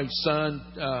Lifeway's son,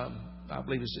 I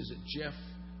believe is it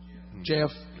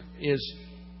Jeff?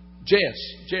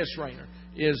 Jess Rayner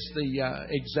is the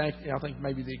I think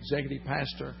maybe the executive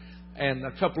pastor. And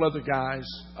a couple other guys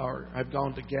have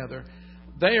gone together.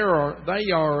 They're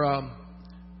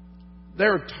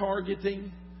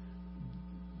targeting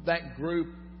that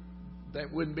group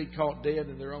that wouldn't be caught dead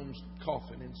in their own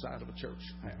coffin inside of a church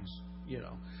house,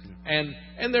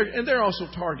 And they're also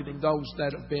targeting those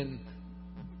that have been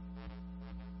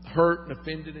hurt and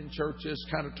offended in churches,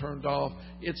 kind of turned off.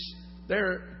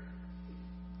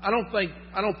 I don't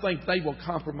think they will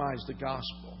compromise the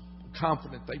gospel. I'm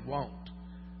confident they won't.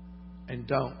 And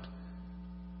don't.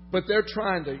 But they're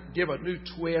trying to give a new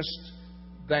twist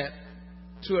that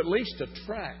to at least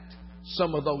attract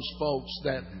some of those folks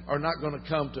that are not going to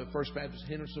come to First Baptist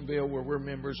Hendersonville, where we're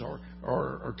members,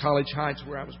 or College Heights,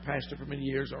 where I was pastor for many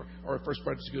years, or First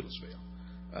Baptist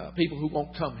Goodlettsville. People who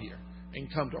won't come here and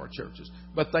come to our churches.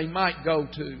 But they might go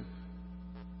to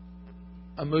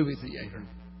a movie theater,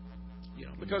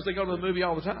 because they go to the movies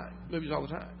all the time.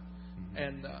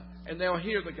 And they'll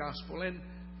hear the gospel. And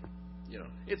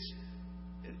it's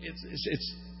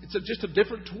just a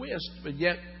different twist, but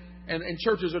yet, and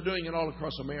churches are doing it all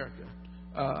across America.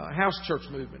 house church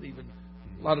movement. Even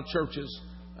a lot of churches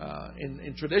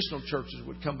in traditional churches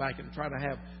would come back and try to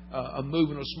have a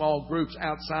movement of small groups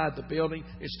outside the building.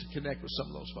 Is to connect with some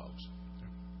of those folks.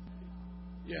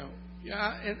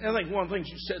 And I think one of the things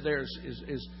you said there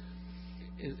is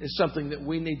something that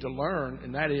we need to learn,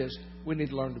 and that is we need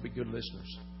to learn to be good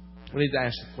listeners. We need to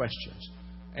ask the questions,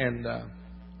 and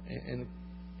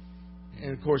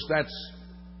of course that's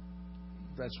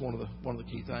one of the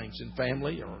key things in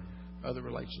family or other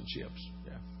relationships.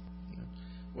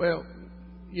 Well,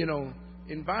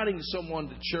 inviting someone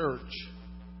to church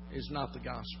is not the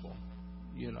gospel.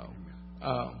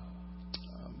 A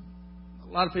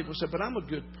lot of people say, "But I'm a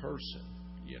good person."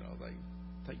 They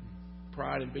take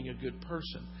pride in being a good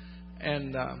person,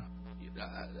 and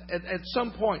at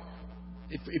some point,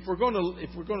 if we're going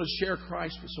to share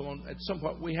Christ with someone, at some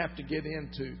point we have to get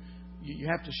into. You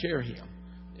have to share Him,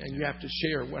 and you have to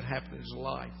share what happened in His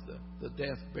life, the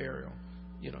death, burial,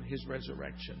 His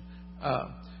resurrection.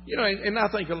 And I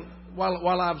think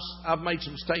while I've made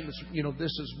some statements,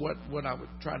 this is what I would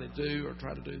try to do, or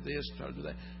try to do this, try to do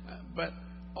that, but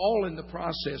all in the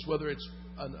process, whether it's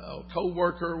a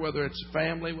co-worker, whether it's a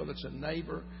family, whether it's a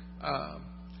neighbor,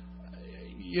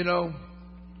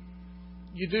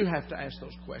 you do have to ask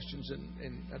those questions,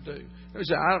 and I do.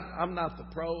 I'm not the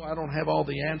pro. I don't have all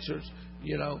the answers,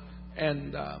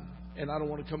 and I don't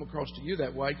want to come across to you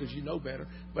that way because you know better.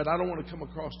 But I don't want to come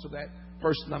across to that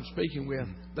person I'm speaking with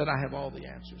that I have all the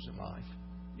answers in life.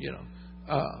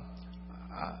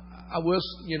 I was,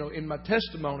 in my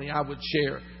testimony, I would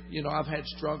share. I've had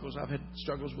struggles. I've had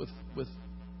struggles with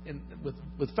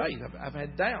faith. I've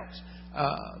had doubts,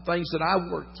 things that I've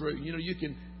worked through. You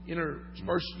can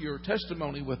intersperse your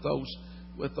testimony with those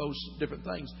different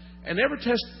things. And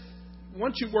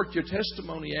once you work your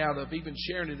testimony out of even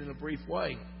sharing it in a brief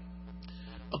way,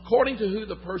 according to who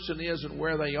the person is and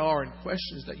where they are and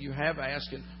questions that you have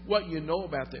asked and what you know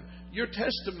about them, your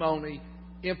testimony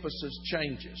emphasis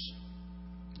changes.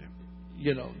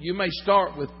 You may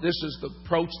start with, this is the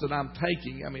approach that I'm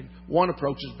taking. I mean, one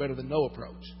approach is better than no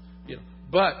approach.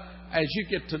 But as you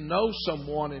get to know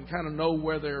someone and kind of know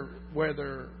where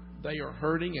they are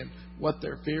hurting and what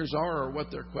their fears are or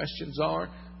what their questions are,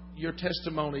 your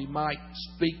testimony might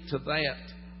speak to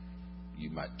that. You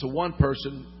might, to one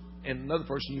person, and another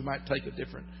person you might take a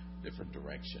different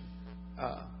direction.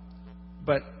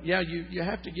 But you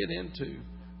have to get into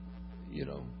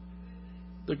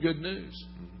the good news.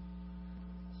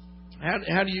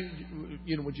 How do you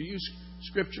would you use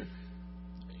Scripture?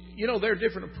 There are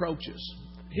different approaches.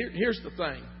 Here's the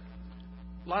thing.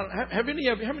 How many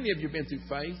of you been through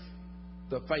faith?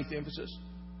 The faith emphasis?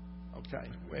 Okay.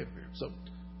 So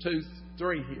 2,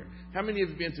 3 here. How many of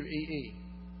you been through EE?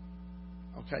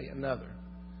 Okay, another.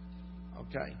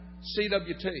 Okay.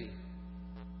 CWT.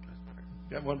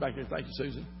 Got one back there. Thank you,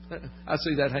 Susan. I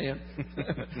see that hand.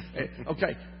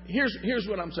 Okay. Here's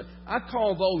what I'm saying. I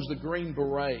call those the Green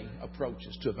Beret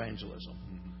approaches to evangelism.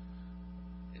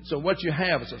 So what you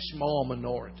have is a small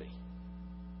minority.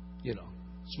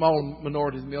 Small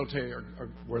minority of the military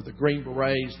were the Green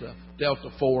Berets, the Delta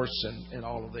Force, and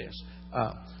all of this.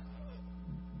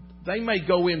 They may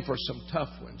go in for some tough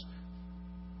ones,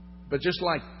 but just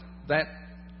like that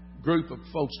group of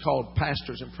folks called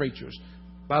pastors and preachers,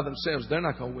 by themselves, they're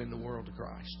not going to win the world to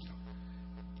Christ.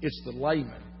 It's the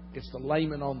layman. It's the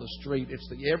layman on the street. It's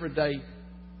the everyday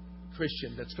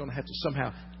Christian that's going to have to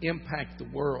somehow impact the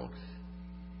world.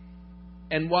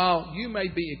 And while you may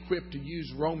be equipped to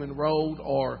use Roman Road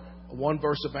or one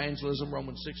verse evangelism,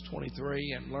 Romans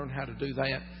 6:23, and learn how to do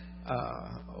that,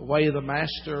 way of the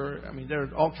master, I mean, there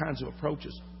are all kinds of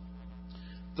approaches.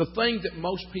 The thing that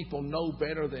most people know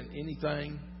better than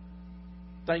anything,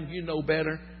 you know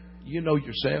better, you know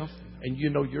yourself and you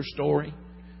know your story.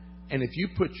 And if you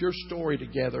put your story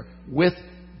together with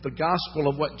the gospel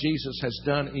of what Jesus has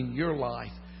done in your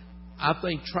life, I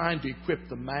think trying to equip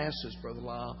the masses, Brother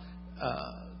Lyle,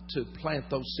 to plant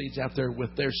those seeds out there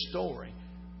with their story,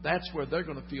 that's where they're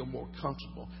going to feel more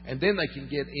comfortable. And then they can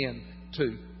get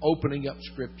into opening up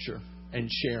Scripture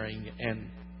and sharing. And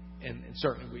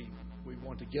certainly we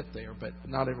want to get there, but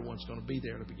not everyone's going to be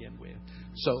there to begin with.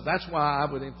 So that's why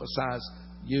I would emphasize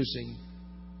using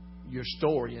your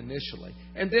story initially.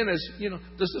 And then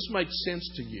does this make sense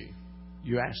to you?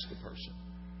 You ask the person,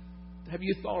 have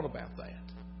you thought about that?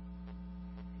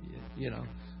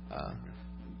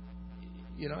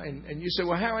 And you say,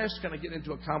 well, how else can I get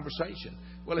into a conversation?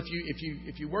 Well,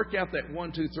 if you work out that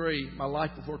 1, 2, 3, my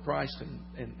life before Christ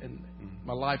and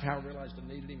my life, how I realized I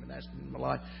needed Him and asked Him in my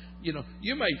life,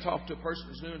 you may talk to a person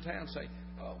who's new in town and say,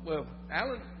 well,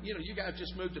 Alan, you guys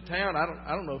just moved to town.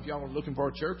 I don't know if y'all are looking for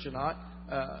a church or not.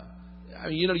 I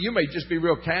mean, you may just be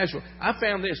real casual. I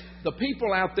found this. The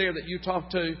people out there that you talk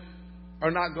to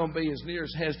are not going to be as near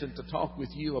as hesitant to talk with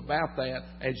you about that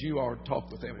as you are to talk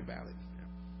with them about it. Yeah.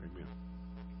 Amen.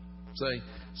 See?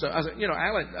 So I said,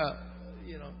 Alan,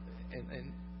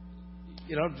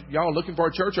 y'all looking for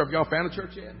a church, or have y'all found a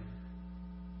church yet?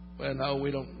 Well, no,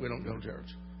 we don't go to church.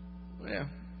 Well,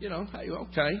 hey,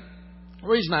 okay. The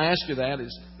reason I ask you that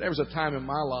is there was a time in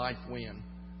my life when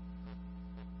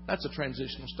that's a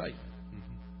transitional statement.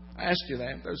 I ask you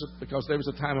that because there was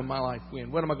a time in my life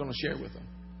when. What am I going to share with them?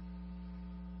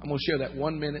 I'm going to share that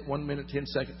 1 minute,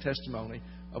 10-second testimony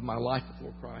of my life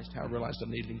before Christ, how I realized I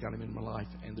needed Him, got Him in my life,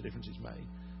 and the difference He's made.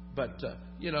 But,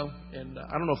 and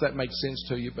I don't know if that makes sense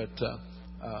to you, but,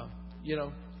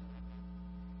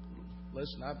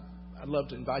 listen, I'd love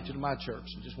to invite you to my church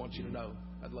and just want you to know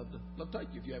I'd love to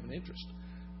take you if you have an interest.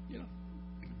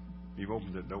 You've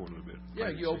opened the door a little bit. Yeah,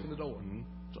 you opened the door. Mm-hmm.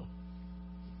 So,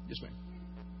 yes, ma'am.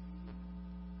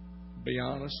 Be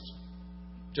honest.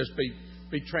 Just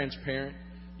be transparent.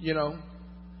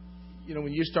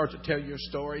 When you start to tell your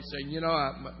story, saying,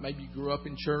 maybe you grew up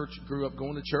in church, grew up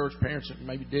going to church, parents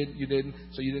maybe you didn't,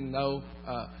 so you didn't know.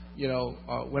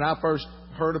 When I first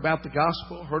heard about the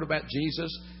gospel, heard about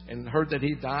Jesus, and heard that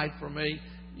He died for me,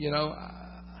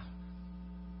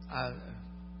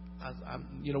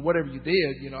 whatever you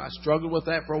did, I struggled with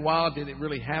that for a while. Did it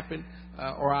really happen?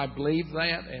 Or I believed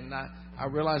that, and I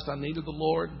realized I needed the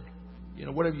Lord.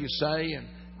 Whatever you say, and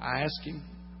I asked Him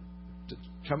to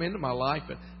come into my life,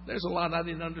 but there's a lot I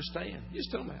didn't understand. You just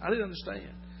tell me, I didn't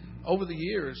understand. Over the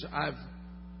years, I've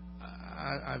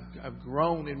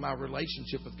grown in my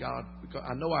relationship with God because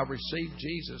I know I've received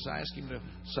Jesus. I asked Him to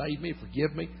save me,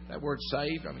 forgive me. That word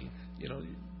 "save," I mean,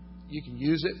 you can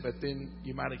use it, but then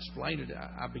you might explain it.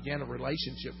 I began a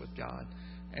relationship with God,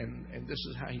 and this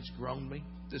is how He's grown me.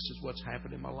 This is what's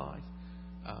happened in my life.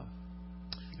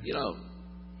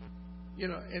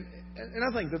 And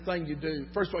I think the thing you do,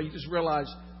 first of all, you just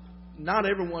realize not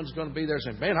everyone's going to be there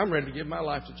saying, "Man, I'm ready to give my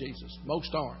life to Jesus."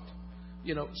 Most aren't.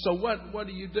 So what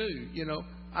do you do?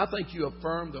 I think you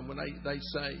affirm them when they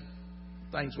say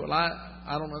things. Well,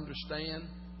 I don't understand.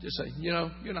 Just say,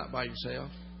 you're not by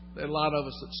yourself. There are a lot of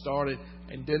us that started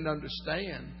and didn't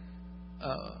understand.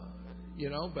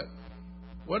 But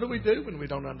what do we do when we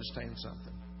don't understand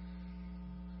something?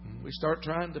 We start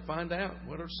trying to find out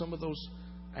what are some of those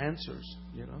answers.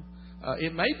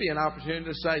 It may be an opportunity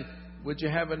to say, would you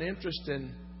have an interest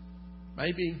in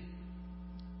maybe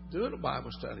doing a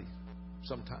Bible study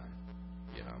sometime?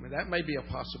 That may be a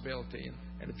possibility.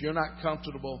 And if you're not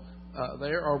comfortable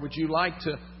there, or would you like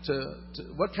to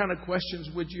what kind of questions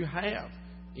would you have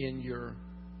in your,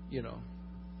 and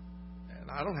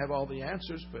I don't have all the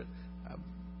answers, but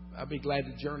I'd be glad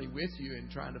to journey with you in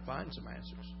trying to find some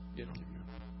answers.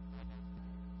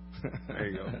 There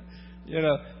you go.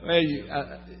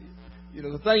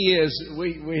 The thing is,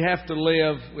 we have to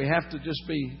live. We have to just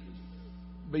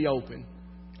be open,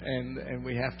 and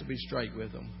we have to be straight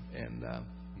with them,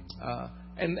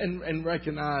 and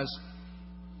recognize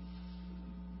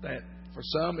that for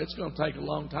some it's going to take a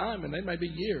long time, and they may be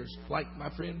years, like my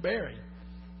friend Barry.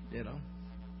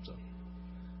 So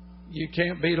you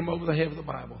can't beat them over the head with the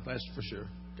Bible. That's for sure.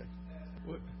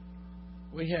 Okay.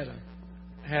 We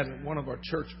had one of our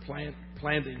church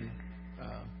planting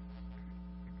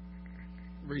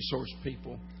resource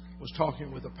people was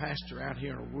talking with a pastor out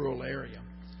here in a rural area,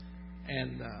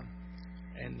 and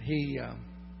he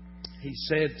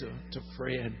said to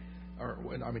Fred,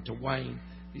 to Wayne,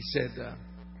 he said,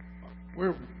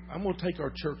 I'm going to take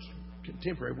our church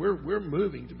contemporary. We're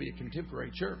moving to be a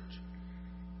contemporary church.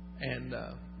 And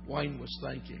Wayne was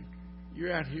thinking,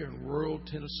 you're out here in rural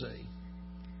Tennessee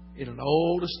in an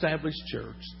old established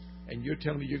church, and you're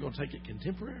telling me you're going to take it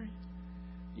contemporary?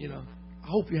 I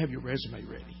hope you have your resume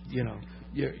ready.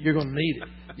 You're going to need it.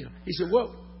 He said,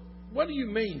 well, what do you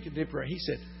mean contemporary? He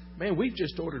said, man, we've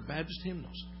just ordered Baptist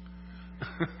hymnals.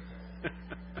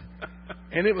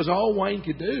 And it was all Wayne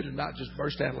could do to not just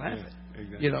burst out laughing. Yeah,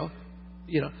 exactly.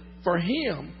 For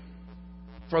him,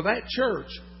 for that church,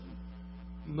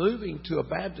 moving to a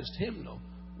Baptist hymnal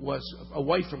was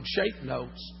away from shape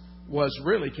notes was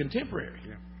really contemporary.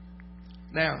 Yeah.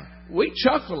 Now, we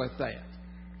chuckle at that,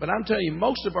 but I'm telling you,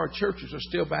 most of our churches are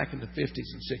still back in the 50s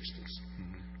and 60s.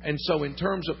 Mm-hmm. And so in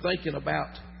terms of thinking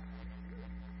about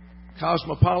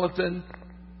cosmopolitan,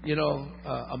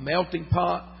 a melting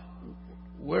pot,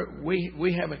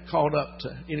 we haven't caught up to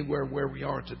anywhere where we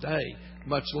are today,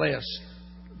 much less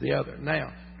the other.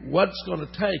 Now, what's going to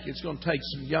take? It's going to take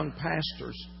some young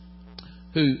pastors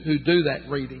who do that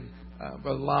reading,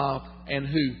 Brother Lyle, and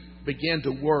who begin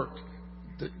to work.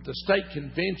 The state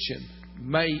convention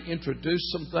may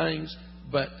introduce some things,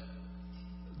 but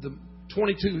the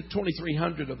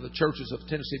 2,300 of the churches of the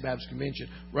Tennessee Baptist Convention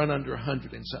run under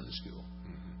 100 in Sunday school.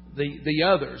 The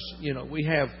others, we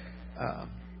have.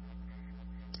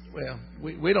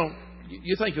 We don't.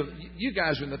 You think of you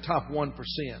guys are in the top 1%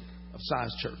 of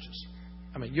size churches.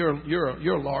 I mean, you're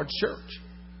a large church.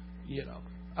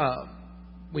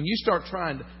 When you start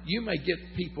trying to, you may get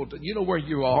people to, where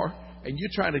you are, and you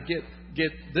try to get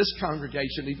this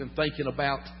congregation even thinking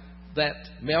about that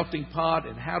melting pot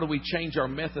and how do we change our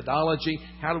methodology?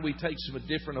 How do we take some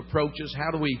different approaches?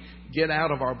 How do we get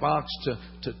out of our box to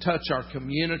touch our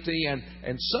community and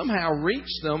somehow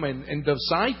reach them and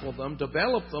disciple them,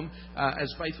 develop them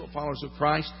as faithful followers of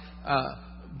Christ?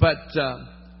 But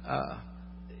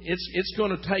it's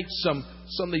going to take some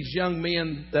of these young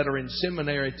men that are in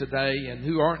seminary today and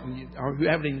who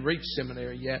haven't even reached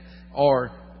seminary yet,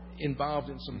 or involved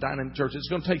in some dynamic churches. It's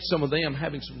going to take some of them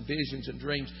having some visions and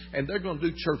dreams, and they're going to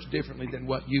do church differently than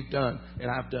what you've done and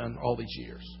I've done all these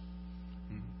years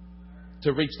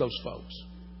to reach those folks.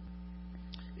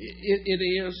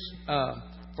 It is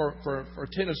for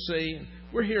Tennessee.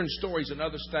 We're hearing stories in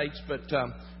other states, but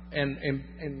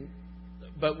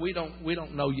we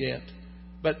don't know yet.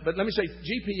 But let me say,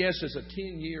 GPS is a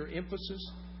 10-year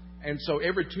emphasis, and so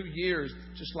every 2 years,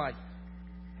 just like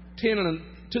 2010 and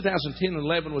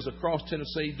 11 was across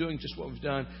Tennessee doing just what we've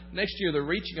done. Next year, they're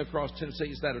reaching across Tennessee.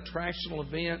 Is that attractional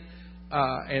event?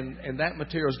 And that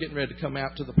material is getting ready to come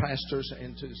out to the pastors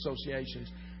and to the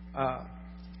associations.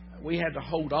 We had to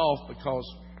hold off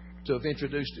because to have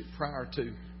introduced it prior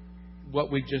to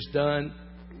what we've just done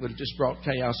would have just brought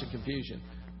chaos and confusion.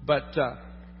 But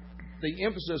the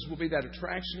emphasis will be that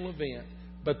attractional event,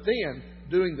 but then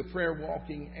doing the prayer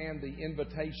walking and the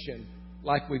invitation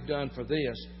like we've done for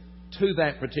this, to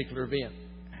that particular event,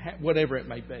 whatever it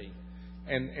may be.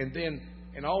 And then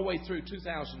all the way through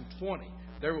 2020,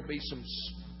 there will be some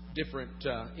different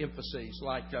emphases,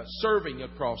 like serving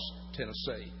across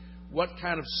Tennessee. What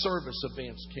kind of service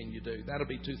events can you do? That'll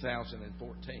be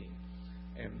 2014.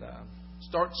 And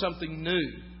start something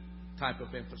new type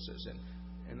of emphasis.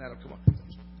 And that'll come up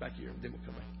back here, and then we'll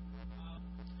come back.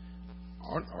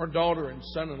 Our daughter and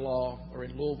son-in-law are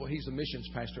in Louisville. He's the missions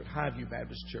pastor at Highview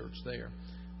Baptist Church there.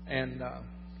 And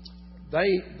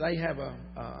they have a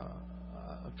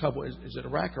couple. Is it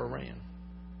Iraq or Iran?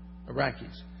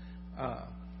 Iraqis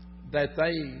that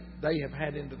they have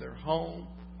had into their home.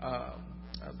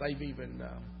 They've even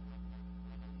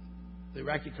the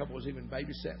Iraqi couple has even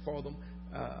babysat for them.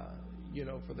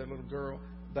 For their little girl.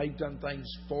 They've done things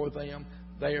for them.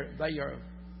 They're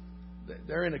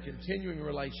in a continuing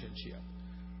relationship,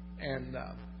 and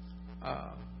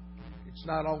it's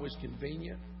not always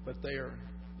convenient, but they're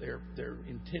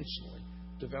intentionally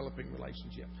developing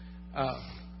relationship.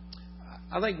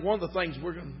 I think one of the things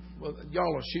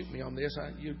y'all will shoot me on this.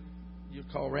 You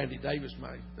call Randy Davis,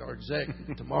 our exec,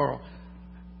 tomorrow.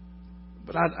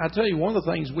 But I tell you, one of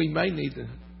the things we may need to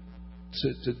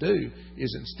do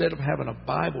is, instead of having a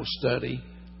Bible study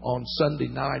on Sunday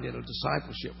night in a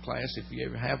discipleship class, if you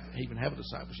ever even have a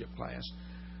discipleship class,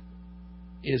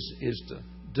 is to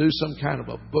do some kind of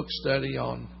a book study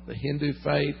on the Hindu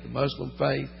faith, the Muslim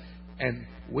faith, and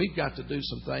we've got to do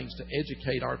some things to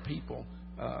educate our people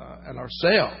and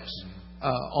ourselves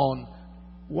on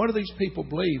what do these people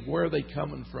believe, where are they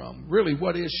coming from, really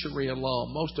what is Sharia law.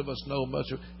 Most of us know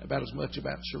as much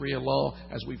about Sharia law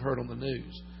as we've heard on the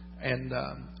news, and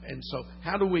so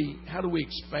how do we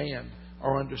expand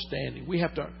our understanding? We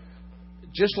have to,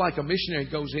 just like a missionary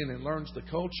goes in and learns the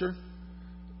culture,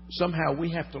 somehow we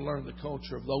have to learn the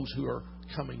culture of those who are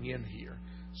coming in here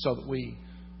so that we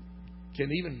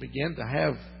can even begin to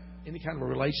have any kind of a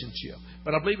relationship.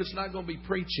 But I believe it's not going to be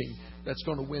preaching that's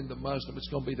going to win the Muslim. It's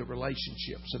going to be the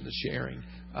relationships and the sharing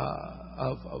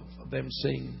of them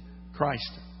seeing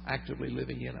Christ actively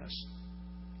living in us.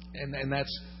 And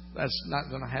that's not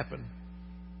going to happen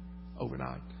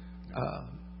overnight.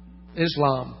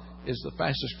 Islam is the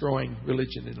fastest growing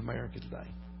religion in America today.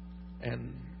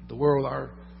 And the world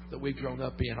that we've grown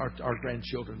up in, our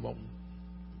grandchildren won't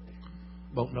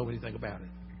know anything about it.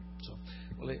 So,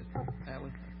 well,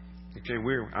 Alan. Okay,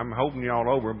 I'm holding y'all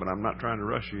over, but I'm not trying to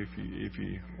rush you. If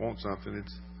you want something,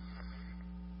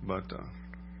 but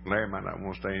Larry might not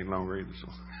want to stay any longer either. So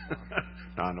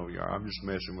no, I know you are. I'm just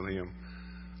messing with him.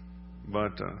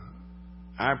 But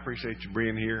I appreciate you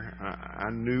being here. I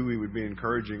knew he would be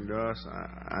encouraging to us.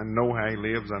 I know how he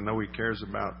lives. I know he cares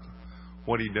about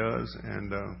what he does,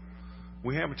 and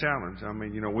we have a challenge. I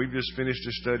mean, we've just finished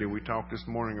a study. We talked this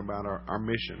morning about our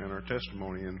mission and our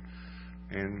testimony, and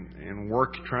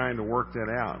trying to work that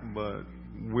out. But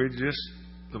we're just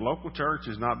the local church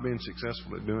has not been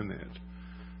successful at doing that,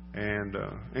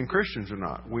 and Christians are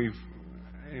not.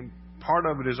 And part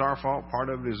of it is our fault. Part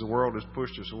of it is the world has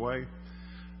pushed us away.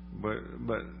 But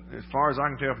as far as I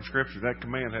can tell from Scripture, that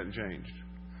command hadn't changed.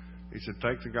 He said,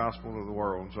 "Take the gospel to the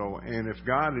world." So, and if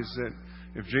God is that,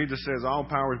 if Jesus says all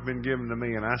power has been given to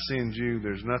me, and I send you,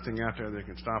 there's nothing out there that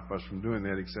can stop us from doing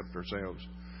that except ourselves.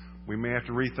 We may have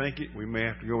to rethink it. We may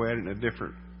have to go at it in a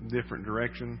different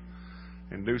direction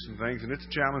and do some things. And it's a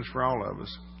challenge for all of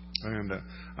us. And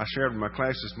I shared with my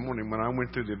class this morning, when I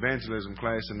went through the evangelism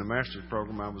class in the master's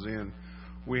program I was in,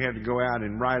 we had to go out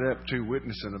and write up 2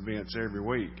 witnessing events every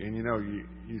week. And, you know,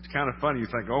 it's kind of funny. You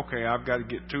think, okay, I've got to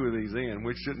get 2 of these in,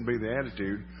 which shouldn't be the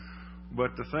attitude.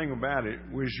 But the thing about it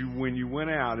was when you went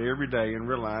out every day and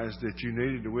realized that you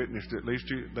needed to witness to at least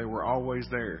 2, they were always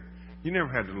there. You never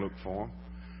had to look for them.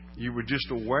 You were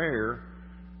just aware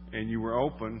and you were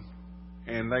open,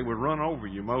 and they would run over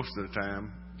you most of the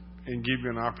time and give you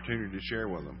an opportunity to share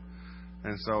with them.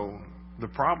 And so the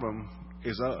problem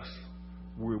is us.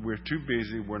 We're too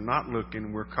busy. We're not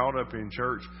looking. We're caught up in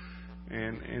church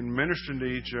and ministering to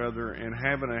each other and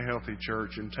having a healthy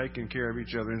church and taking care of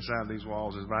each other inside these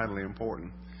walls is vitally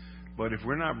important. But if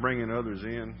we're not bringing others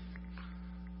in,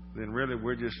 then really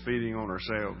we're just feeding on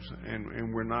ourselves,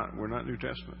 and we're not New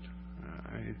Testament.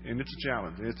 And it's a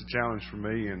challenge. It's a challenge for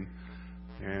me,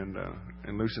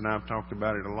 and Lucy and I have talked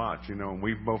about it a lot. You know, and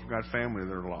we've both got family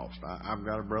that are lost. I've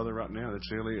got a brother right now that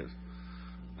still is.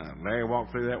 Larry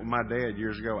walked through that with my dad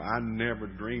years ago. I never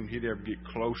dreamed he'd ever get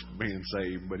close to being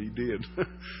saved, but he did.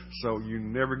 So you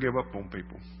never give up on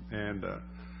people. And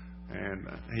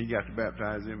he got to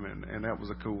baptize him, and that was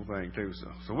a cool thing too.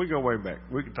 So we go way back.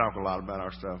 We could talk a lot about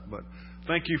our stuff, but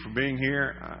thank you for being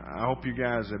here. I hope you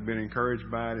guys have been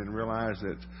encouraged by it and realize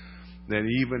that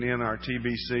even in our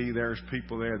TBC, there's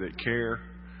people there that care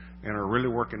and are really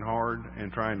working hard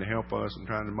and trying to help us and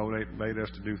trying to motivate us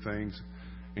to do things.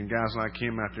 And guys like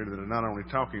him out there that are not only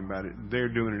talking about it, they're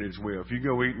doing it as well. If you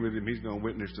go eat with him, he's going to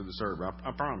witness to the server.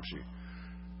 I promise you.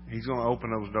 He's going to open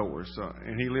those doors.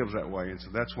 And he lives that way. And so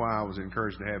that's why I was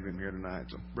encouraged to have him here tonight.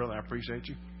 So, brother, I appreciate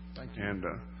you. Thank you. And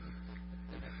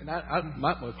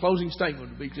my closing statement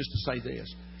would be just to say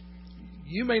this.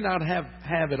 You may not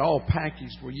have it all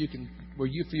packaged where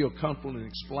you feel comfortable in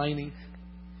explaining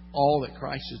all that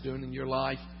Christ is doing in your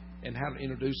life and how to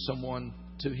introduce someone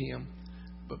to Him.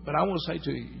 But I want to say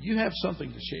to you, you have something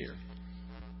to share.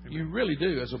 You really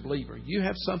do, as a believer. You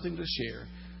have something to share,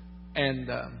 and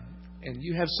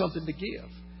you have something to give,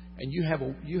 and you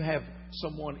have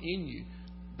someone in you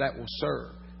that will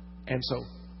serve. And so,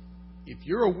 if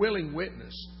you're a willing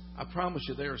witness, I promise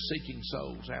you there are seeking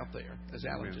souls out there, as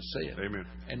Alan Amen. just said. Amen.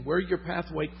 And where your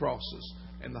pathway crosses,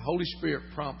 and the Holy Spirit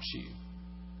prompts you,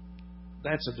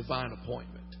 that's a divine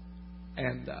appointment,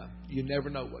 and you never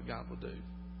know what God will do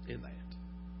in that.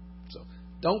 So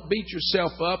don't beat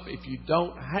yourself up if you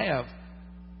don't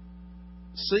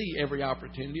see every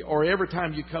opportunity, or every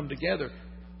time you come together,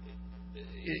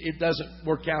 it doesn't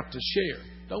work out to share.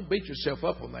 Don't beat yourself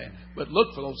up on that, but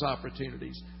look for those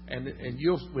opportunities. And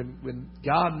you'll, when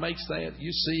God makes that,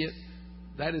 you see it,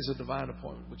 that is a divine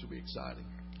appointment, which will be exciting.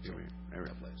 So,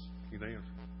 God bless. Anything else?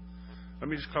 Let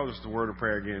me just close with the word of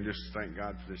prayer again, just to thank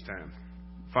God for this time.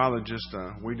 Father,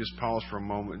 we just pause for a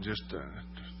moment just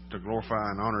to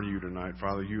glorify and honor you tonight.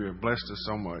 Father, you have blessed us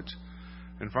so much.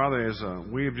 And Father, as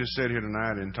we have just sat here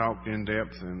tonight and talked in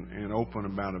depth and open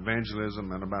about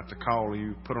evangelism and about the call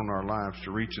you put on our lives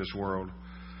to reach this world,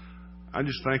 I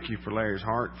just thank you for Larry's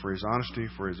heart, for his honesty,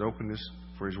 for his openness,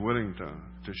 for his willing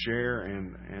to share,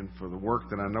 and for the work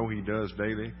that I know he does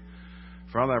daily.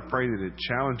 Father, I pray that it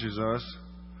challenges us.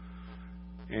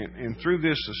 And through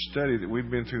this study that we've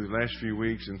been through the last few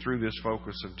weeks, and through this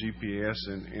focus of GPS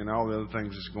and all the other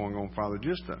things that's going on, Father,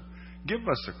 just to give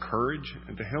us the courage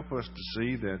and to help us to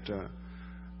see that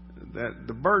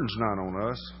the burden's not on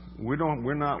us.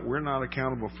 We're not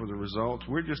accountable for the results.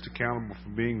 We're just accountable for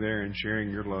being there and sharing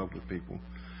your love with people.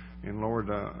 And Lord,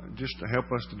 just to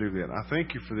help us to do that. I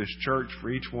thank you for this church, for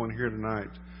each one here tonight,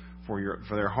 for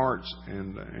their hearts,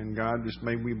 and God, just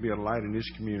may we be a light in this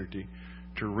community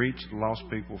to reach lost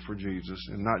people for Jesus,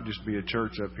 and not just be a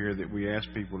church up here that we ask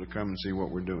people to come and see what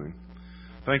we're doing.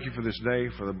 Thank you for this day,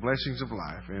 for the blessings of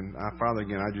life. And Father,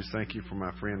 again, I just thank you for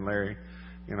my friend Larry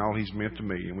and all he's meant to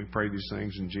me. And we pray these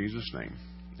things in Jesus' name.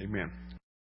 Amen.